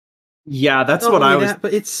 Yeah, that's Not what I only was. that,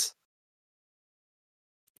 but it's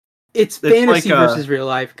It's like fantasy versus real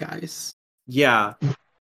life, guys. yeah,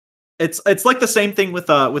 it's like the same thing with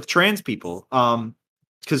trans people.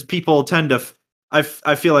 Because people tend to, I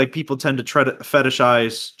feel like people tend to try to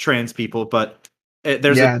fetishize trans people, but Yeah,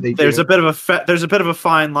 they there's do. a bit of there's a bit of a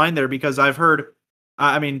fine line there because I've heard.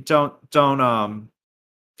 I mean, don't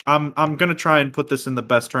I'm gonna try and put this in the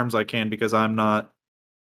best terms I can because I'm not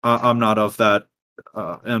of that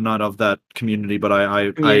I'm not of that community, but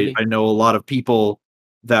Community. I know a lot of people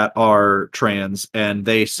that are trans, and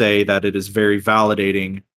they say that it is very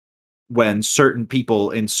validating when certain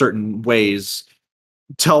people in certain ways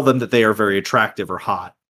tell them that they are very attractive or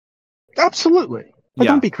hot. Absolutely. But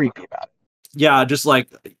don't Yeah. be creepy about it. Yeah, just like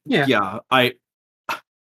Yeah. yeah,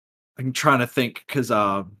 I'm trying to think because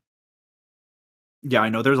yeah, I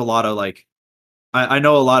know there's a lot of like I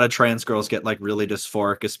know a lot of trans girls get like really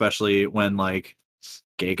dysphoric, especially when like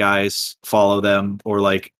gay guys follow them or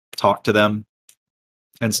like talk to them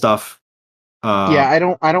and stuff. Yeah,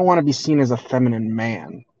 Uh I don't want to be seen as a feminine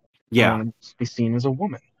man. I yeah, want to be seen as a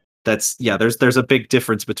woman. that's yeah, there's a big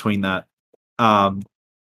difference between that. Um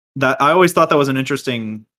that I always thought that was an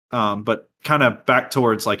interesting but kind of back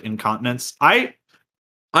towards like incontinence. I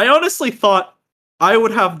honestly thought I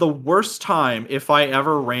would have the worst time if I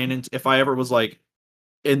ever was like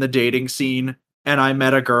in the dating scene and I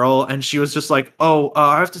met a girl and she was just like, "Oh,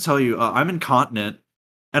 I have to tell you, I'm incontinent."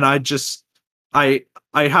 and I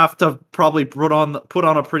have to probably put on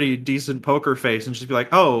a pretty decent poker face and just be like,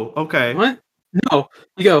 oh, okay. What? No.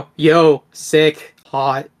 You go, yo, sick,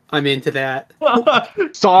 hot. I'm into that.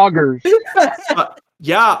 Soggers.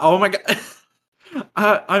 Yeah. Oh my god.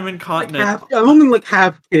 I'm incontinent. I'm only like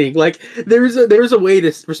half kidding. Like there's a way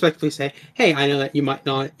to respectfully say, hey, I know that you might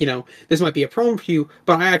not, this might be a problem for you,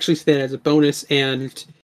 but I actually see that as a bonus, and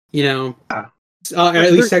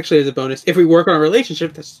at least sexually as a bonus. If we work on a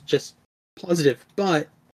relationship, that's just positive. But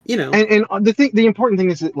and the important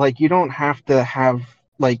thing is that like you don't have to have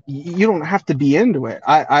you don't have to be into it.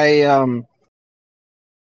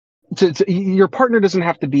 Your partner doesn't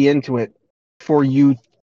have to be into it for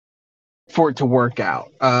it to work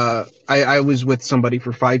out. I was with somebody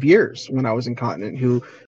for 5 years when I was incontinent who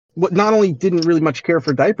not only didn't really much care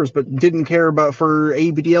for diapers, but didn't care about for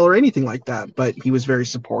ABDL or anything like that. But he was very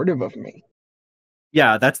supportive of me.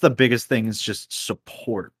 Yeah, that's the biggest thing, is just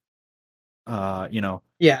support.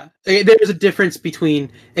 Yeah, there's a difference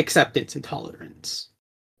between acceptance and tolerance.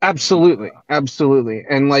 Absolutely.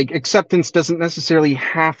 And like acceptance doesn't necessarily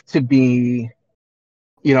have to be,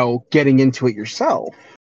 getting into it yourself.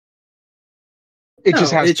 It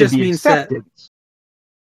just has to be acceptance.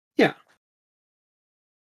 Yeah.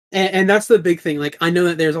 And that's the big thing. Like, I know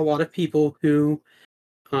that there's a lot of people who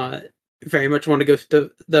very much want to go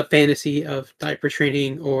through the fantasy of diaper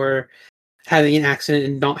training or having an accident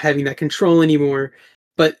and not having that control anymore.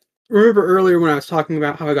 But remember earlier when I was talking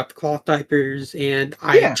about how I got the cloth diapers and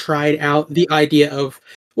I tried out the idea of,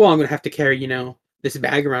 well, I'm going to have to carry, this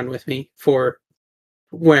bag around with me for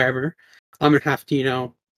wherever. I'm going to have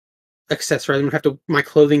to, accessorize. I'm going to have to, my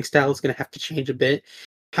clothing style is going to have to change a bit.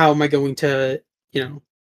 How am I going to,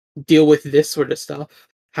 deal with this sort of stuff?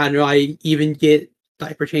 How do I even get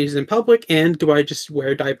diaper changes in public? And do I just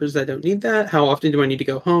wear diapers that don't need that? How often do I need to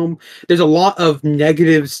go home? There's a lot of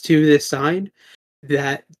negatives to this side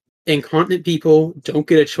that incontinent people don't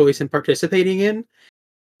get a choice in participating in.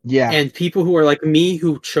 Yeah. And people who are like me,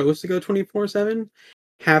 who chose to go 24/7,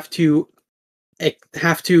 have to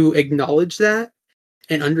acknowledge that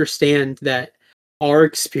and understand that our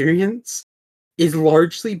experience is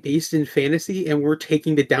largely based in fantasy, and we're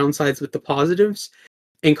taking the downsides with the positives.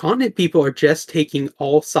 Incontinent people are just taking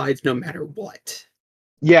all sides no matter what.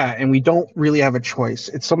 Yeah, and we don't really have a choice.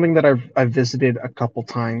 It's something that I've visited a couple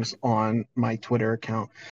times on my Twitter account.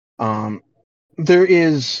 There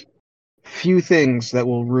is few things that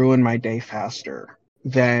will ruin my day faster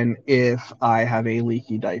than if I have a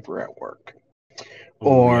leaky diaper at work,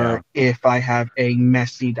 or if I have a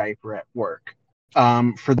messy diaper at work.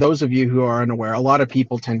 For those of you who are unaware, a lot of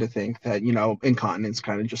people tend to think that incontinence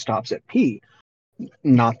kind of just stops at pee.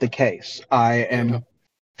 Not the case. I am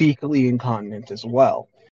fecally incontinent as well.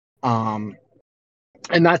 And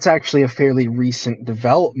that's actually a fairly recent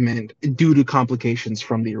development due to complications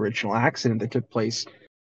from the original accident that took place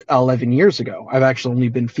 11 years ago. I've actually only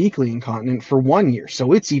been fecally incontinent for 1 year,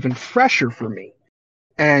 so it's even fresher for me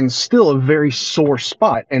and still a very sore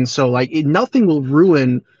spot. And so, nothing will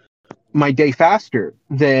ruin my day faster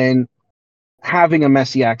than having a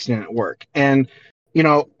messy accident at work. And,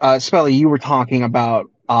 Spelly, you were talking about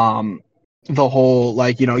the whole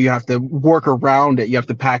you have to work around it, you have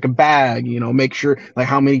to pack a bag, make sure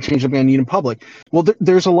how many changes I'm going to need in public. Well,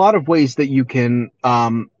 there's a lot of ways that you can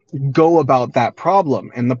go about that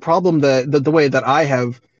problem, and the problem, the way that I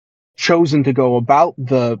have chosen to go about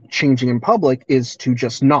the changing in public is to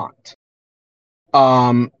just not.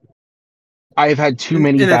 I've had too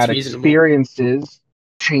many bad experiences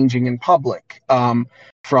changing in public,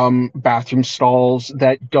 from bathroom stalls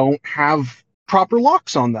that don't have proper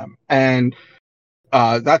locks on them, and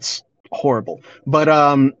that's horrible. But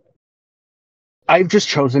I've just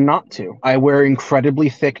chosen not to. I wear incredibly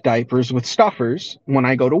thick diapers with stuffers when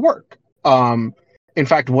I go to work. In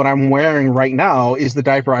fact, what I'm wearing right now is the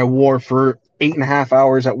diaper I wore for 8.5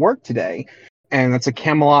 hours at work today, and that's a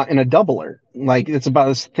Camelot and a doubler. It's about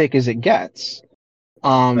as thick as it gets.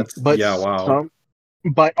 Wow.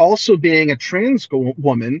 But also being a trans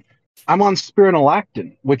woman, I'm on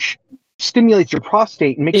spironolactone, which stimulates your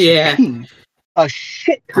prostate and makes you pee a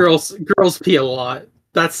shit ton. Girls pee a lot.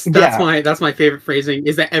 That's my favorite phrasing,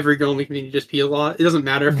 is that every girl in the community just pee a lot. It doesn't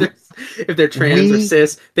matter if they're trans or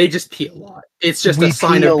cis, they just pee a lot. It's just a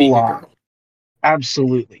sign of being a girl.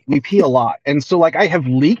 Absolutely. We pee a lot. And so I have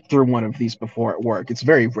leaked through one of these before at work. It's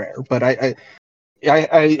very rare, but I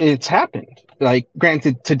it's happened.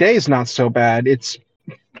 Granted, today's not so bad. It's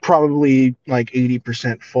probably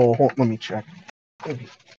 80% full. Let me check.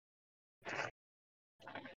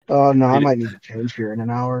 Oh no, I might need to change here in an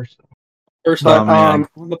hour. First time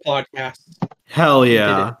on the podcast. Hell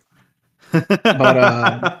yeah.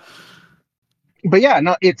 But yeah,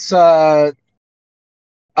 no, it's one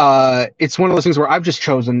of those things where I've just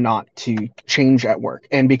chosen not to change at work,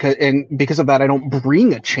 and because of that, I don't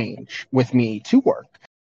bring a change with me to work.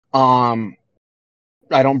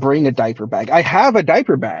 I don't bring a diaper bag. I have a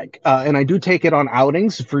diaper bag, and I do take it on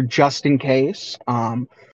outings for just in case.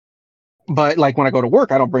 But like when I go to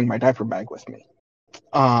work, I don't bring my diaper bag with me.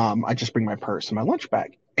 I just bring my purse and my lunch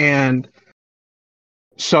bag. And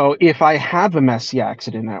so if I have a messy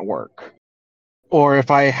accident at work, or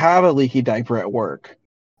if I have a leaky diaper at work,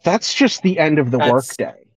 that's just the end of the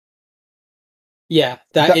workday. Yeah,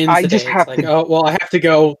 that ends I the just day. have It's like, to. oh well, I have to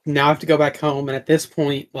go now. I have to go back home, and at this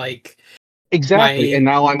point, like Exactly, and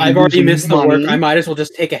now I've already missed the money. work. I might as well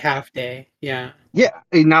just take a half day. Yeah. Yeah,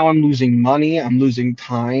 and now I'm losing money. I'm losing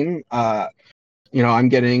time. I'm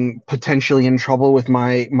getting potentially in trouble with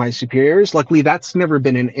my superiors. Luckily, that's never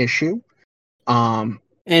been an issue. And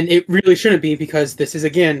it really shouldn't be, because this is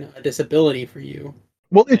again a disability for you.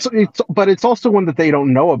 Well, it's also one that they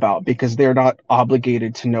don't know about because they're not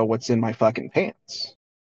obligated to know what's in my fucking pants.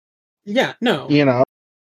 Yeah, no.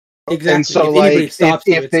 Exactly. And so,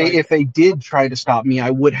 if they did try to stop me,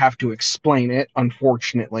 I would have to explain it,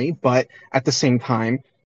 unfortunately. But at the same time,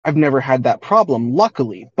 I've never had that problem,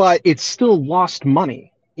 luckily. But it's still lost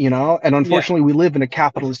money, And unfortunately, we live in a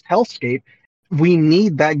capitalist hellscape. We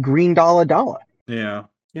need that green dollar. Yeah.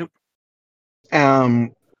 Yep.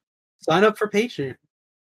 Sign up for Patreon.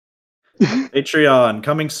 Patreon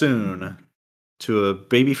coming soon to a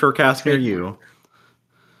baby fur cast near you.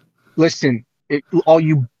 Listen. All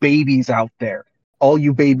you babies out there,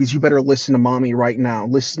 you better listen to mommy right now.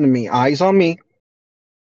 Listen to me. Eyes on me,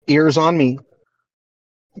 ears on me.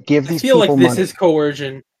 Give these people money. I feel like this is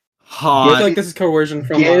coercion. I feel like this is coercion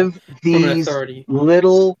from an authority.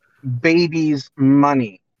 Little babies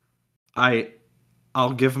money.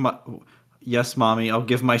 I'll give my yes, mommy. I'll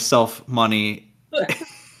give myself money. You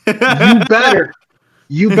better.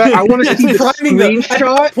 I want to see the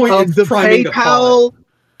screenshot of the PayPal.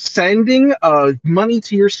 Sending money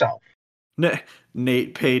to yourself.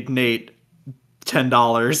 Nate paid Nate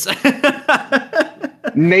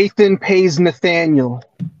 $10. Nathan pays Nathaniel.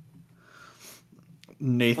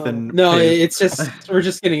 Nathan. No, it's just we're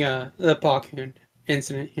just getting a Pawcoon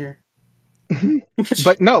incident here.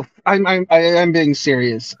 But no, I'm being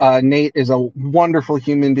serious. Nate is a wonderful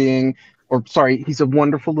human being, he's a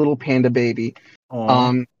wonderful little panda baby.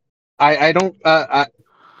 Aww. I don't.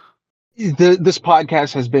 This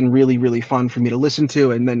podcast has been really, really fun for me to listen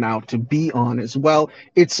to, and then now to be on as well.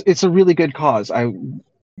 It's a really good cause.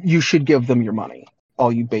 You should give them your money,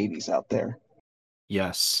 all you babies out there.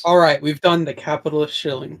 Yes. All right, we've done the capitalist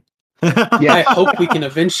shilling. Yeah. I hope we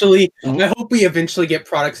eventually get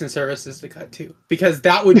products and services to cut too, because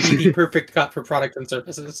that would be the perfect cut for products and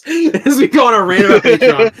services. As we go on a rant about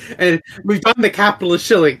Patreon, and we've done the capitalist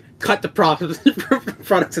shilling, cut the products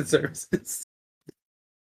and services.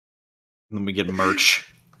 Let me get merch.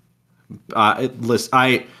 Listen,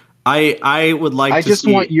 I would like. I just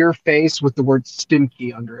want your face with the word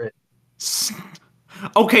 "stinky" under it.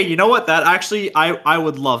 Okay, you know what? That actually, I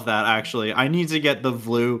would love that. Actually, I need to get the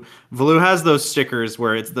Vlu. Vlu has those stickers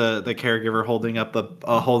where it's the caregiver holding up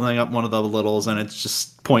one of the littles, and it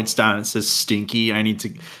just points down and says "stinky." I need to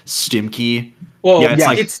Stimky. Well,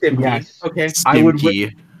 yeah, it's Stimky. Yes. Okay,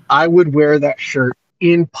 Stimky. I would wear that shirt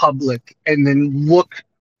in public and then look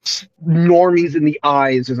normies in the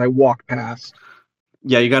eyes as I walk past.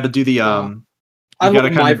 Yeah, you got to do the I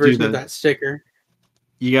love my version of that sticker.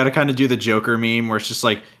 You got to kind of do the Joker meme where it's just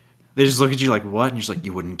like they just look at you like, what? And you're just like,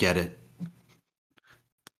 you wouldn't get it.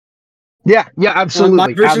 Yeah,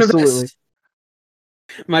 absolutely.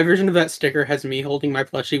 My version of that sticker has me holding my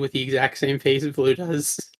plushie with the exact same face Blue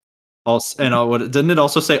does. Also, and didn't it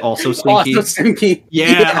also say also Stinky? Also Stinky.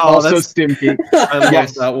 Yeah, also Stinky. I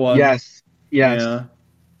love that one. Yes. Yeah.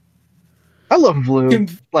 I love Blue.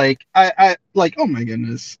 Like I like. Oh my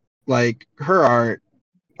goodness! Like her art.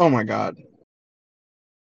 Oh my god.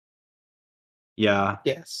 Yeah.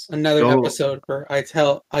 Yes. Another episode where I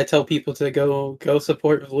tell people to go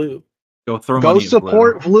support Blue. Go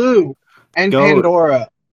support Blue and Pandora.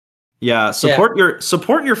 Yeah. Support your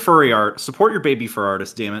furry art. Support your baby fur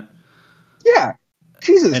artist. Damn it. Yeah.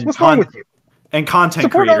 Jesus. What's wrong with you? And content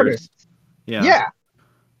support creators. Artists. Yeah.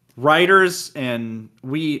 Writers and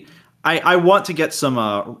I want to get some.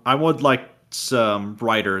 I would like some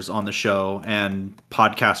writers on the show and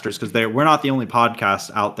podcasters because we're not the only podcast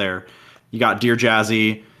out there. You got Dear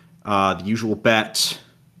Jazzy, The Usual Bet.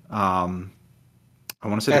 I want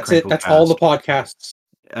to say that's it. That's all the podcasts.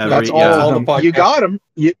 That's all the podcasts. You got them.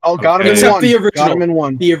 You got them in Except one. the original. Got them in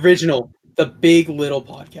one. The original, the Big Little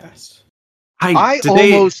Podcast. I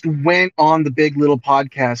almost went on the Big Little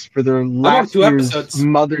podcast for their last 2 year's episodes.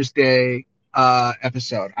 Mother's Day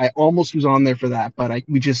episode. I almost was on there for that, but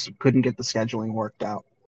we just couldn't get the scheduling worked out.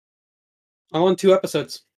 I'm on 2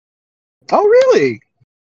 episodes. Oh, really?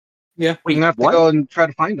 Yeah. I'm Wait, gonna have to what? go and try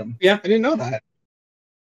to find them. Yeah. I didn't know that.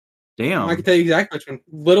 Damn. I can tell you exactly which one.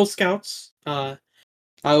 Little Scouts. I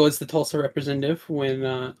was the Tulsa representative when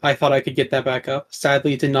I thought I could get that back up.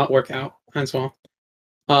 Sadly, it did not work out as well.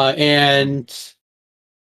 And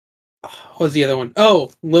what was the other one?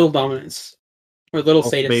 Oh, Little Dominance. Or Little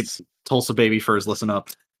Sadists. Tulsa baby furs, listen up.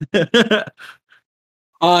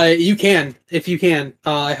 You can, if you can.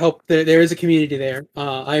 I hope there is a community there.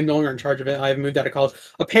 I am no longer in charge of it. I've moved out of college.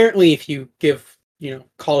 Apparently, if you give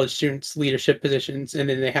college students leadership positions and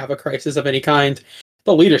then they have a crisis of any kind,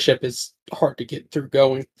 the leadership is hard to get through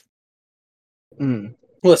going.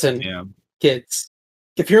 Listen, kids,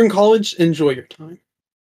 if you're in college, enjoy your time.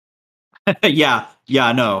 yeah,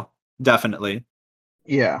 no, definitely.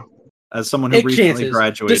 Yeah. As someone who Take recently chances.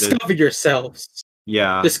 graduated. Discover yourselves.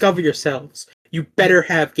 Yeah. Discover yourselves. You better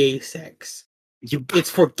have gay sex. It's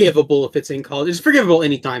forgivable if it's in college. It's forgivable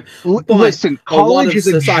anytime. Listen, college is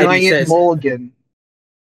a giant mulligan.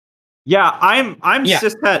 Yeah, I'm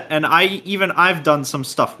cishet, and I've done some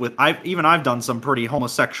stuff with I've done some pretty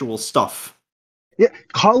homosexual stuff. Yeah,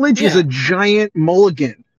 college is a giant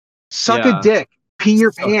mulligan. Suck a dick, pee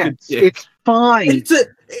your pants. It's fine.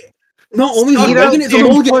 Not only a mulligan, it's a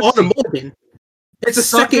mulligan on a mulligan. It's a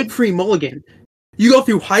second free mulligan. You go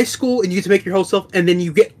through high school and you get to make your whole self, and then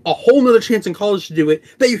you get a whole nother chance in college to do it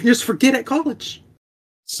that you can just forget at college.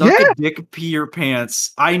 Suck a dick, pee your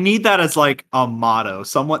pants. I need that as like a motto.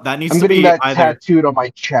 Somewhat that needs to be that tattooed on my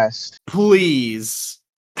chest. Please,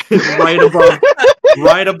 right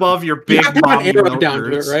above your big mom arrow down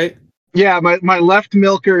to it, right? Yeah, my left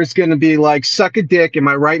milker is gonna be like suck a dick, and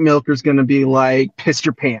my right milker is gonna be like piss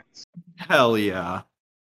your pants. Hell yeah!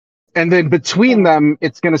 And then between them,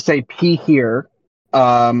 it's gonna say pee here,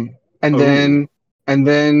 and then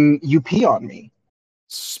you pee on me.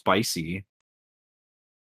 Spicy.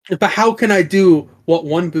 But how can I do what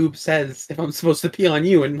one boob says if I'm supposed to pee on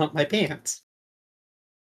you and not my pants?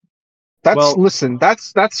 Listen,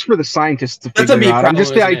 that's for the scientists to figure out. Problem, I'm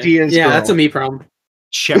just the ideas. Yeah, that's a me problem.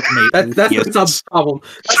 Checkmate. that's the sub problem.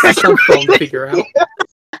 That's the sub problem to figure out.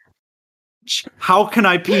 How can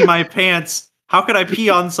I pee my pants? How could I pee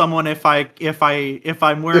on someone if I'm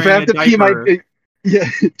wearing a diaper?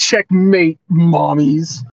 Checkmate,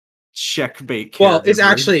 mommies. Checkmate. Well, it's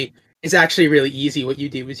actually really easy. What you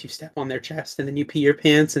do is you step on their chest and then you pee your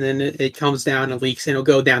pants and then it comes down and leaks and it'll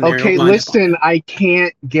go down there. Okay, listen, I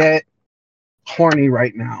can't get horny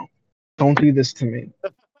right now. Don't do this to me.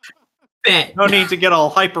 No need to get all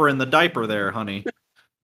hyper in the diaper there, honey.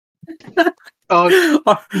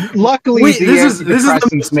 Luckily, this is the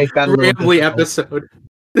most make that randomly episode.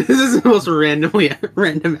 This is the most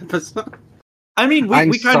random episode. I mean,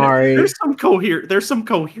 we sorry. There's some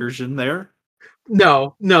cohesion there.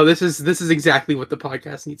 No, this is exactly what the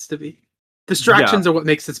podcast needs to be. Distractions are what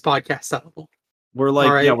makes this podcast sellable. We're like,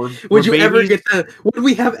 right? we're would you babies. ever get would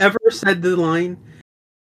we have ever said the line,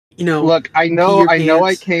 look, I know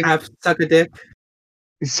I can't have suck a dick.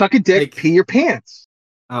 Suck a dick, like, pee your pants.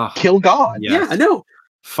 Kill God. Yes. Yeah, I know.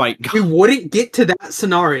 Fight God. We wouldn't get to that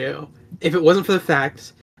scenario if it wasn't for the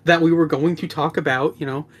fact that we were going to talk about,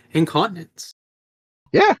 incontinence.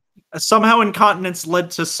 Yeah. Somehow incontinence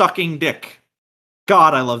led to sucking dick.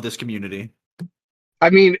 God, I love this community. I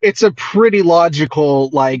mean, it's a pretty logical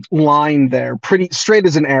line there, pretty straight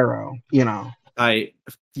as an arrow, Look, right.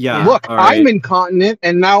 I'm incontinent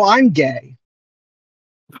and now I'm gay.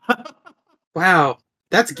 Wow,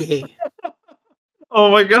 that's gay. Oh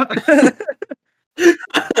my god.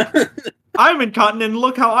 I'm incontinent and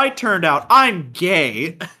look how I turned out. I'm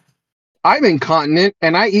gay. I'm incontinent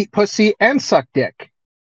and I eat pussy and suck dick.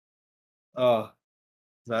 Oh.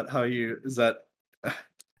 Is that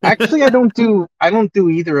Actually, I don't do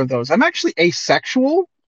either of those. I'm actually asexual.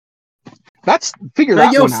 Figure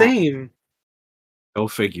that one out. Same. Go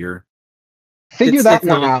figure. Figure that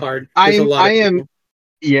one out. Hard. I am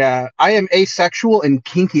asexual and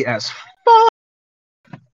kinky as fuck.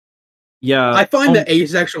 Yeah. I find that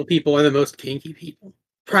asexual people are the most kinky people.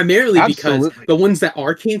 Primarily because the ones that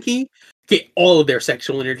are kinky get all of their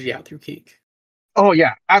sexual energy out through kink. Oh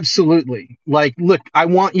yeah, absolutely. Look, I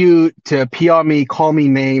want you to pee on me, call me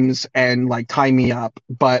names, and tie me up,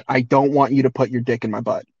 but I don't want you to put your dick in my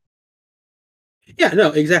butt. Yeah,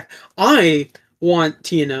 no, exactly. I want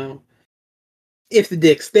to, if the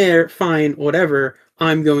dick's there, fine, whatever.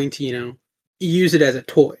 I'm going to, use it as a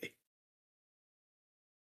toy.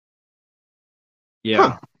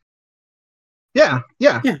 Yeah. Yeah,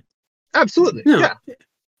 yeah, Yeah. absolutely. No, Yeah.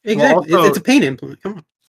 exactly. also- It's a pain implant. Come on.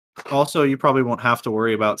 Also, you probably won't have to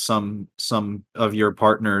worry about some of your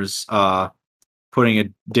partners putting a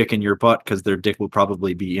dick in your butt because their dick will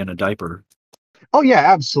probably be in a diaper. Oh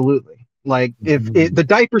yeah, absolutely. Like if the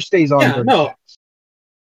diaper stays on Yeah, during no. sex.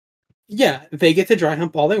 Yeah, they get to dry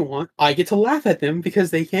hump all they want. I get to laugh at them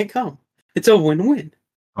because they can't come. It's a win-win.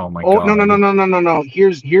 Oh my Oh god! no.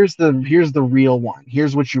 Here's the real one.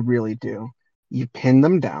 Here's what you really do. You pin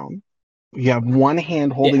them down. You have one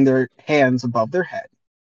hand holding their hands above their head,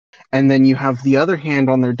 and then you have the other hand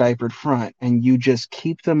on their diapered front, and you just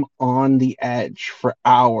keep them on the edge for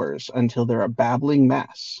hours until they're a babbling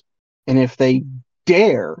mess. And if they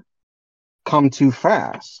dare come too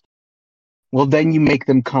fast, well, then you make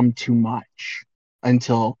them come too much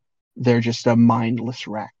until they're just a mindless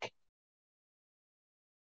wreck.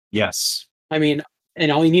 Yes. I mean,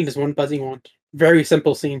 and all you need is one buzzing wand. Very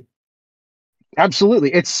simple scene.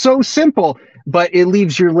 Absolutely. It's so simple, but it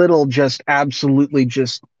leaves your little just absolutely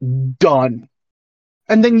just done.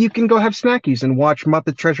 And then you can go have snackies and watch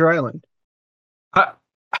Muppet Treasure Island.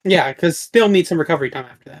 Yeah, because still need some recovery time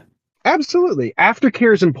after that. Absolutely.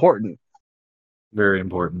 Aftercare is important. Very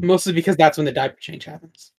important. Mostly because that's when the diaper change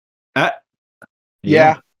happens.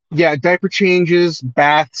 Yeah. Yeah, diaper changes,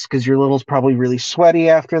 baths, because your little's probably really sweaty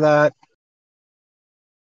after that.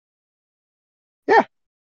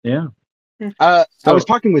 Yeah. I So- was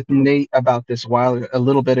talking with Nate about this a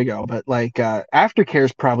little bit ago, but like aftercare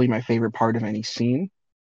is probably my favorite part of any scene.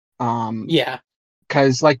 Yeah.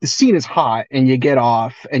 Because like the scene is hot and you get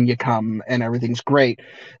off and you come and everything's great,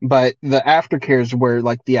 but the aftercare is where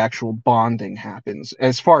like the actual bonding happens,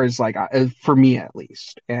 as far as like for me at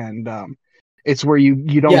least, and it's where you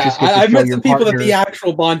don't Yeah, just get to I've show met your some people partner. that the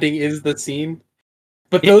actual bonding is the scene.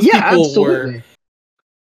 But those Yeah, people absolutely.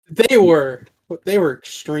 they were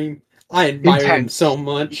extreme. I admire them Intense. so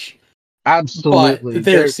much. Absolutely. But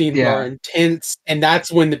their They're- scenes yeah. are intense, and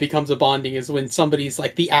that's when it becomes a bonding, is when somebody's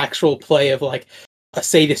like the actual play of like a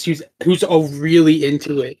sadist who's really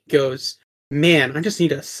into it goes, man, I just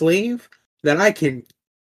need a slave that I can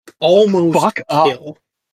almost Fuck up. kill.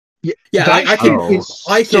 Yeah, Yeah, that I shit can.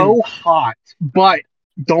 is so hot, but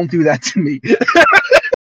don't do that to me.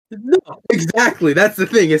 No, exactly. That's the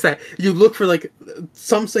thing, is that you look for like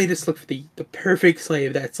some sadists look for the perfect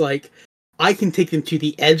slave that's like, I can take them to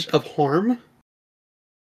the edge of harm,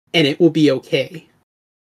 and it will be okay.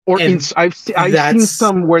 Or And I've seen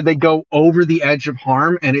some where they go over the edge of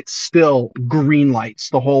harm and it's still green lights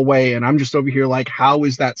the whole way, and I'm just over here like, how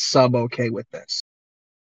is that sub okay with this?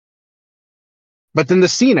 But then the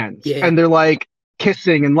scene ends, Yeah. and they're like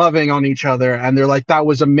kissing and loving on each other, and they're like, that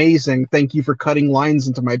was amazing. Thank you for cutting lines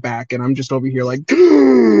into my back. And I'm just over here like,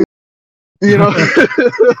 you know.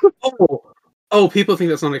 Oh, people think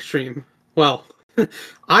that's not extreme. Well,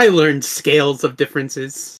 I learned scales of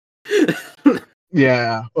differences.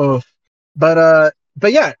 Yeah. Oh. But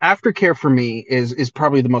yeah, aftercare for me is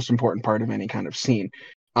probably the most important part of any kind of scene.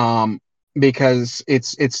 Because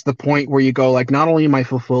it's the point where you go like, not only am I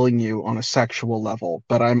fulfilling you on a sexual level,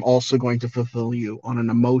 but I'm also going to fulfill you on an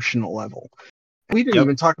emotional level. We didn't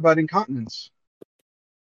even talk about incontinence.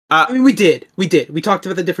 I mean, we did. We talked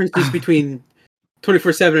about the differences between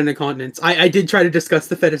 24/7 and incontinence. I did try to discuss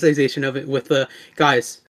the fetishization of it with the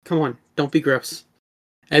guys. Come on, don't be gross.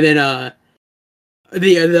 And then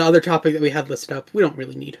the other topic that we had listed up, we don't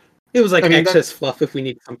really need. It was like excess fluff if we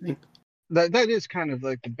need something. That is kind of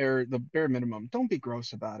like the bare minimum. Don't be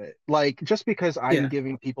gross about it. Like, just because I'm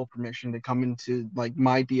giving people permission to come into like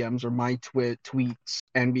my DMs or my tweets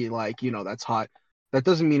and be like, that's hot, that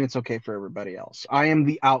doesn't mean it's okay for everybody else. I am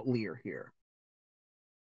the outlier here.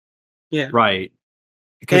 Yeah. Right.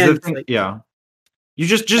 Because you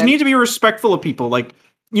just need to be respectful of people. Like,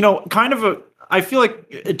 I feel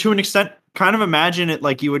like to an extent, kind of imagine it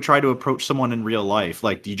like you would try to approach someone in real life.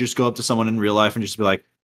 Like, you just go up to someone in real life and just be like,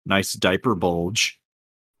 nice diaper bulge.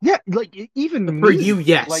 Yeah, like even for me, you,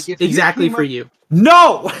 yes, like exactly for you.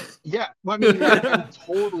 No. Yeah, well, I mean, I'm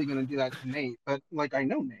totally gonna do that to Nate, but like I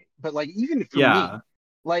know Nate, but like even for me,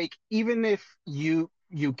 like even if you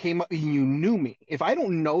came up and you knew me, if I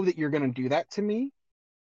don't know that you're gonna do that to me,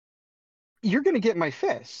 you're gonna get my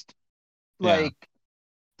fist. Like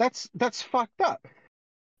that's fucked up.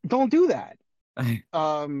 Don't do that.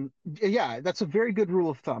 Yeah, that's a very good rule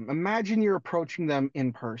of thumb. Imagine you're approaching them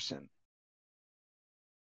in person.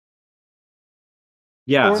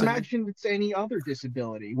 Yeah. Or imagine it's any other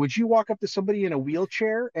disability. Would you walk up to somebody in a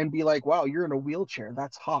wheelchair and be like, wow, you're in a wheelchair,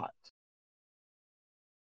 that's hot?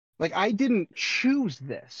 Like, I didn't choose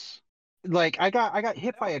this. Like, I got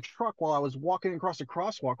hit by a truck while I was walking across a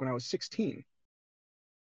crosswalk when I was 16.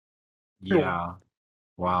 Yeah.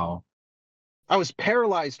 Wow. I was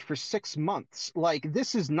paralyzed for 6 months. Like,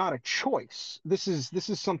 this is not a choice. This is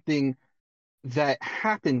something that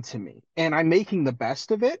happened to me, and I'm making the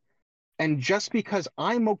best of it. And just because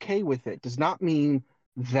I'm okay with it does not mean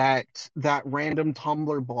that that random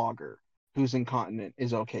Tumblr blogger who's incontinent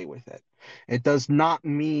is okay with it. It does not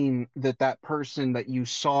mean that that person that you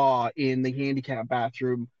saw in the handicap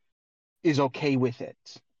bathroom is okay with it.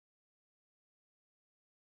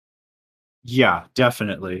 Yeah,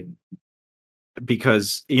 definitely.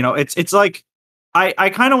 Because, it's like I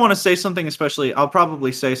kind of want to say something, especially I'll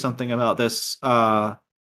probably say something about this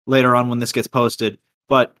later on when this gets posted.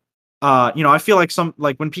 But I feel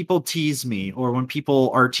like when people tease me or when people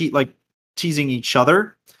are teasing each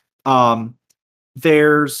other, um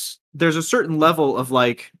there's a certain level of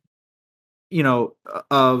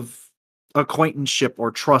of acquaintanceship or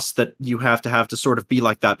trust that you have to sort of be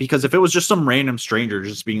like that. Because if it was just some random stranger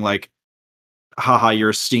just being like, haha,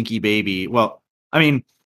 you're a stinky baby. Well, I mean,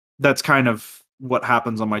 that's kind of what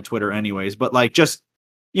happens on my Twitter anyways, but just,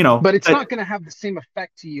 But it's not going to have the same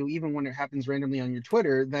effect to you, even when it happens randomly on your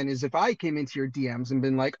Twitter, than as if I came into your DMs and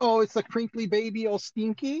been like, "Oh, it's a crinkly baby, all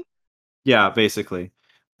stinky." yeah, basically.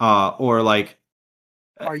 Or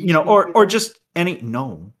Are you stinky or today? just any,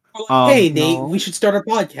 no. Hey, Nate, No. we should start a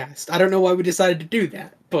podcast. I don't know why we decided to do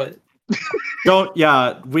that, but Don't,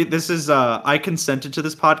 yeah, this is, I consented to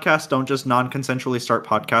this podcast. Don't just non-consensually start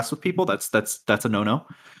podcasts with people. That's a no-no.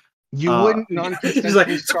 You Uh, wouldn't it's like,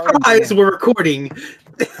 non-consensually start a surprise, DM. we're recording.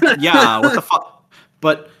 yeah, what the fuck?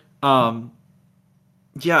 But,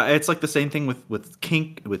 yeah, it's like the same thing with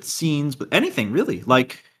kink, with scenes, with anything really.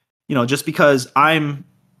 Just because I'm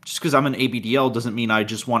an ABDL doesn't mean I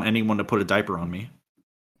just want anyone to put a diaper on me.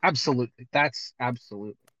 Absolutely. That's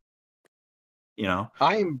absolutely. You know?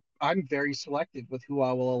 I'm very selective with who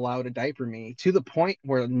I will allow to diaper me, to the point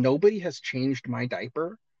where nobody has changed my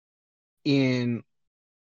diaper in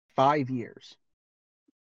 5 years.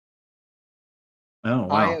 Oh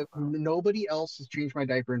I wow. have Nobody else has changed my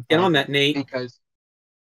diaper in Get five on that, years Nate. because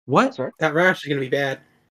What? sorry. That rash is gonna be bad.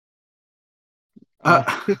 Uh,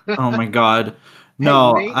 Oh my god. hey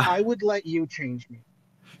No. Nate, I would let you change me.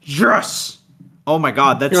 Yes. Oh my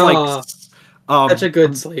god, that's Oh, such a um good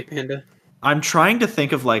I'm, slave panda. I'm trying to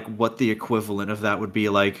think of what the equivalent of that would be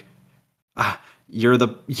like.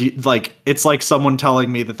 It's like someone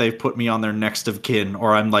telling me that they've put me on their next of kin,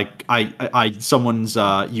 or I'm like someone's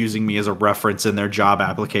using me as a reference in their job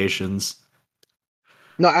applications.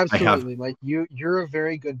 No, I have, absolutely. Like you're a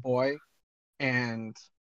very good boy, and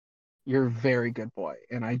you're a very good boy,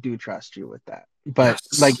 and I do trust you with that. But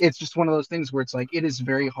like, yes. it's just one of those things where it's like it is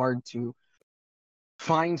very hard to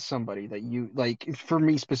find somebody that you like, for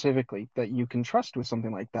me specifically, that you can trust with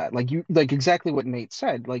something like that. Like you, like exactly what Nate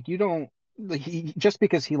said. Like you don't, like, he just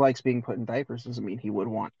because he likes being put in diapers doesn't mean he would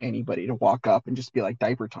want anybody to walk up and just be like,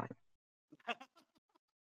 diaper time.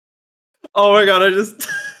 Oh my god, I just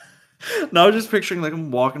now I'm just picturing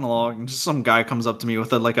I'm walking along and just some guy comes up to me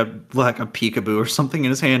with a peekaboo or something in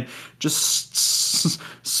his hand, just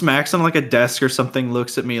smacks on a desk or something,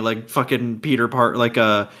 looks at me like fucking Peter Part,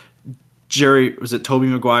 Jerry, was it Tobey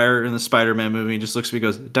Maguire in the Spider-Man movie, and just looks at me and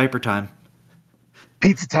goes, diaper time.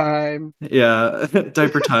 Pizza time. Yeah,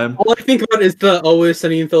 diaper time. All I think about is the Always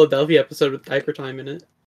Sunny in Philadelphia episode with diaper time in it.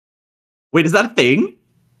 Wait, is that a thing?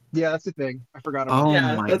 Yeah, that's the thing. I forgot about Oh that.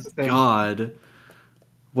 Yeah, my That's the thing. god.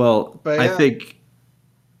 Well, But I yeah, think,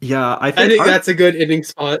 yeah, I think that's a good ending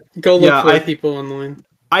spot. Go look yeah, for it, people online.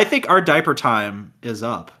 I think our diaper time is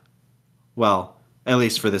up. Well, at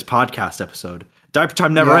least for this podcast episode. Diaper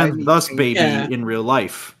time never yeah, I ends need thus, change. baby, Yeah. in real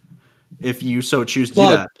life. If you so choose to do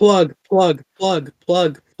Plug, that. plug, plug, plug,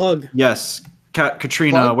 plug, plug. Yes.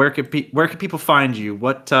 Katrina, Plug. where can people find you?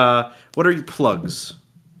 What are your plugs?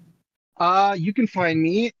 You can find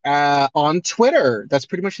me on Twitter. That's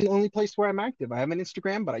pretty much the only place where I'm active. I have an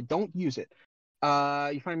Instagram, but I don't use it.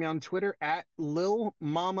 You find me on Twitter at Lil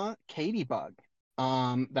Mama Katybug.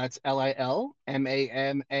 That's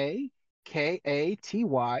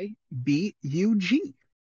LilMamaKatybug.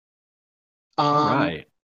 All Um, right.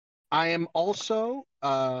 I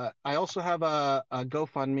also have a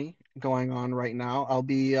GoFundMe going on right now. I'll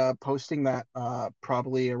be posting that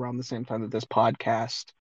probably around the same time that this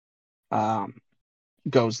podcast um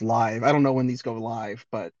goes live. I don't know when these go live,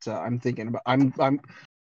 but I'm thinking about I'm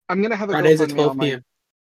gonna have a Fridays at GoFundMe on 12 my p.m.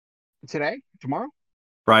 today, tomorrow.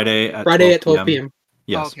 Friday at Friday 12 at 12 p.m. p.m.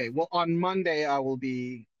 Yes. Okay, well on Monday I will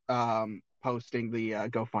be posting the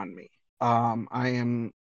GoFundMe. I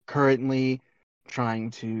am currently trying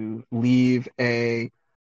to leave a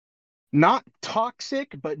not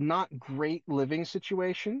toxic, but not great living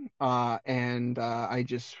situation. And I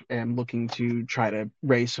just am looking to try to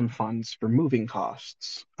raise some funds for moving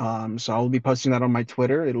costs. So I'll be posting that on my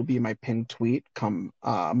Twitter. It'll be my pinned tweet come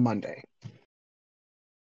Monday.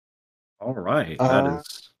 All right. That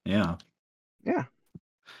is, yeah. Yeah.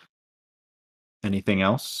 Anything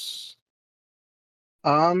else?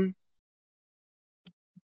 Trying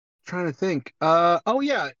to think. Oh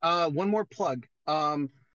yeah. One more plug.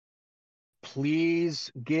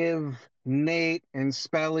 Please give Nate and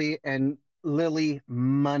Spelly and Lily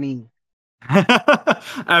money.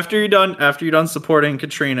 After you're done supporting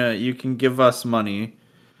Katrina, you can give us money.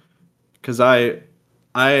 Because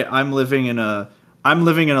I'm living in a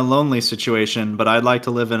lonely situation, but I'd like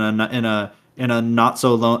to live in a not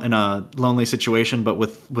so in a lonely situation, but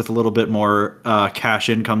with a little bit more cash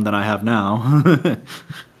income than I have now.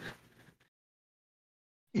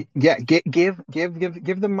 Yeah, give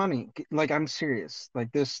them money. Like, I'm serious.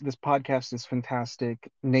 Like, this podcast is fantastic.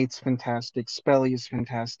 Nate's fantastic. Spelly is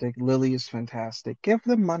fantastic. Lily is fantastic. Give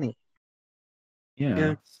them money.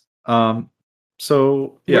 Yeah. Yeah.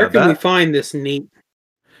 So Where yeah, can we that. find this Nate?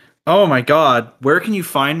 Oh my God, where can you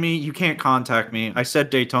find me? You can't contact me. I said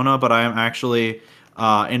Daytona, but I am actually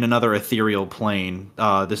in another ethereal plane.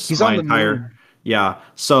 This He's my on the entire moon. yeah.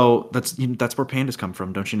 So that's where pandas come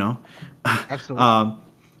from, don't you know? Absolutely.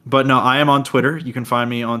 But no, I am on Twitter. You can find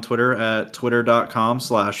me on Twitter at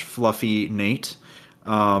twitter.com/fluffynate.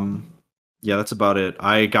 Yeah, that's about it.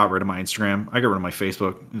 I got rid of my Instagram. I got rid of my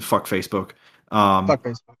Facebook. Fuck Facebook. Fuck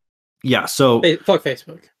Facebook. Yeah, so Fuck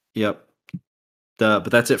Facebook. yep. But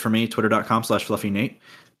that's it for me. Twitter.com/fluffynate.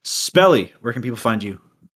 Spelly, where can people find you?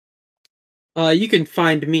 You can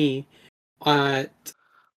find me at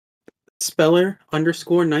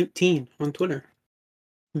speller_19 on Twitter.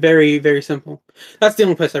 Very, very simple. That's the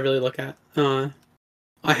only place I really look at. I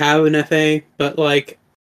have an FA, but like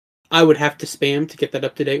I would have to spam to get that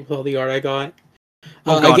up to date with all the art I got.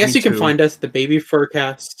 Oh I God, guess me you can too. find us at the Baby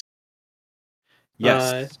Furcast.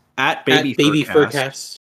 Yes, at Baby Baby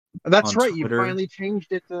Furcast. That's on right. You Twitter. finally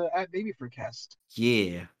changed it to at Baby Forecast.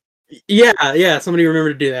 Yeah. Yeah. Somebody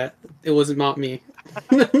remembered to do that. It wasn't not me.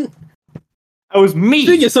 That was me.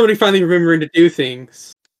 Speaking of somebody finally remembering to do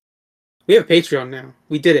things, we have a Patreon now.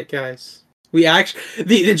 We did it, guys. We actually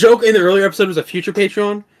the joke in the earlier episode was a future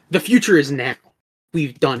Patreon. The future is now.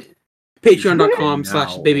 We've done it.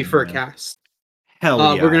 Patreon.com/babyfurcast. Hell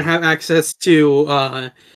yeah. We're gonna have access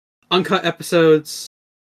to uncut episodes.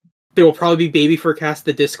 There will probably be Baby Furcast,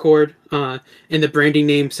 the Discord, and the branding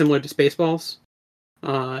name similar to Spaceballs.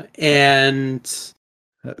 And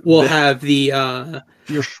we'll have the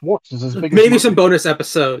Your Schwartz is as big maybe as some bonus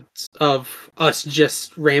episodes of us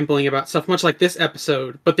just rambling about stuff, much like this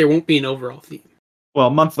episode, but there won't be an overall theme. Well,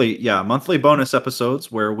 monthly bonus episodes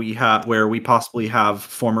where we possibly have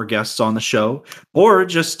former guests on the show, or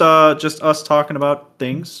just us talking about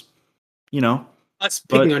things, you know. Us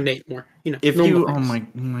But picking on Nate more, if normal you, things.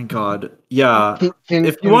 oh my God, yeah. If you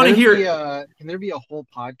Can want to there hear, be can there be a whole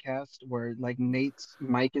podcast where like Nate's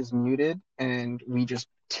mic is muted and we just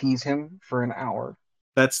tease him for an hour?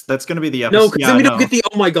 that's going to be the No, episode. because Yeah, then we no. don't get the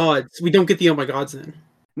oh my gods. We don't get the oh my gods then.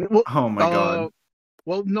 Well, Oh my God.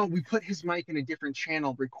 Well, no, we put his mic in a different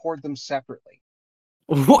channel, record them separately.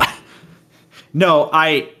 What? No,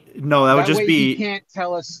 that would just way be. He can't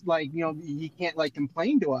tell us he can't like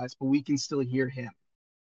complain to us, but we can still hear him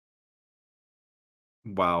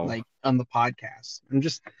Wow. like on the podcast. I'm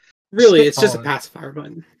just Really, it's just a spitballing. pacifier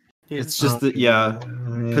button. Yeah. It's just that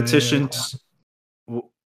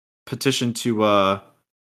petition to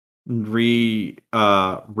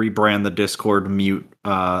rebrand the Discord mute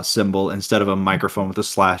symbol instead of a microphone with a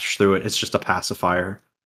slash through it. It's just a pacifier.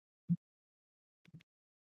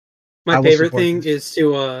 My favorite thing is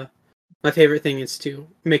to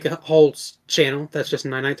make a whole channel that's just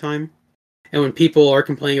night time, and when people are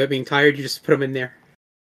complaining about being tired, you just put them in there.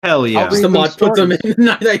 Hell yeah! Just the mod puts them in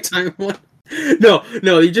the night time one. No,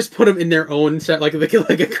 you just put them in their own set, like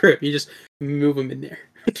a crib. You just move them in there.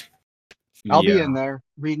 I'll be in there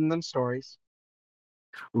reading them stories.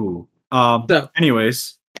 Ooh.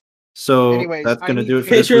 Anyways, that's gonna do it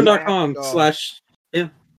for Patreon.com/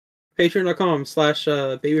 Baby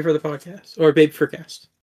for the podcast or Baby for Cast.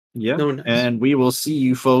 Yeah. No one knows. And we will see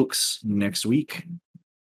you folks next week.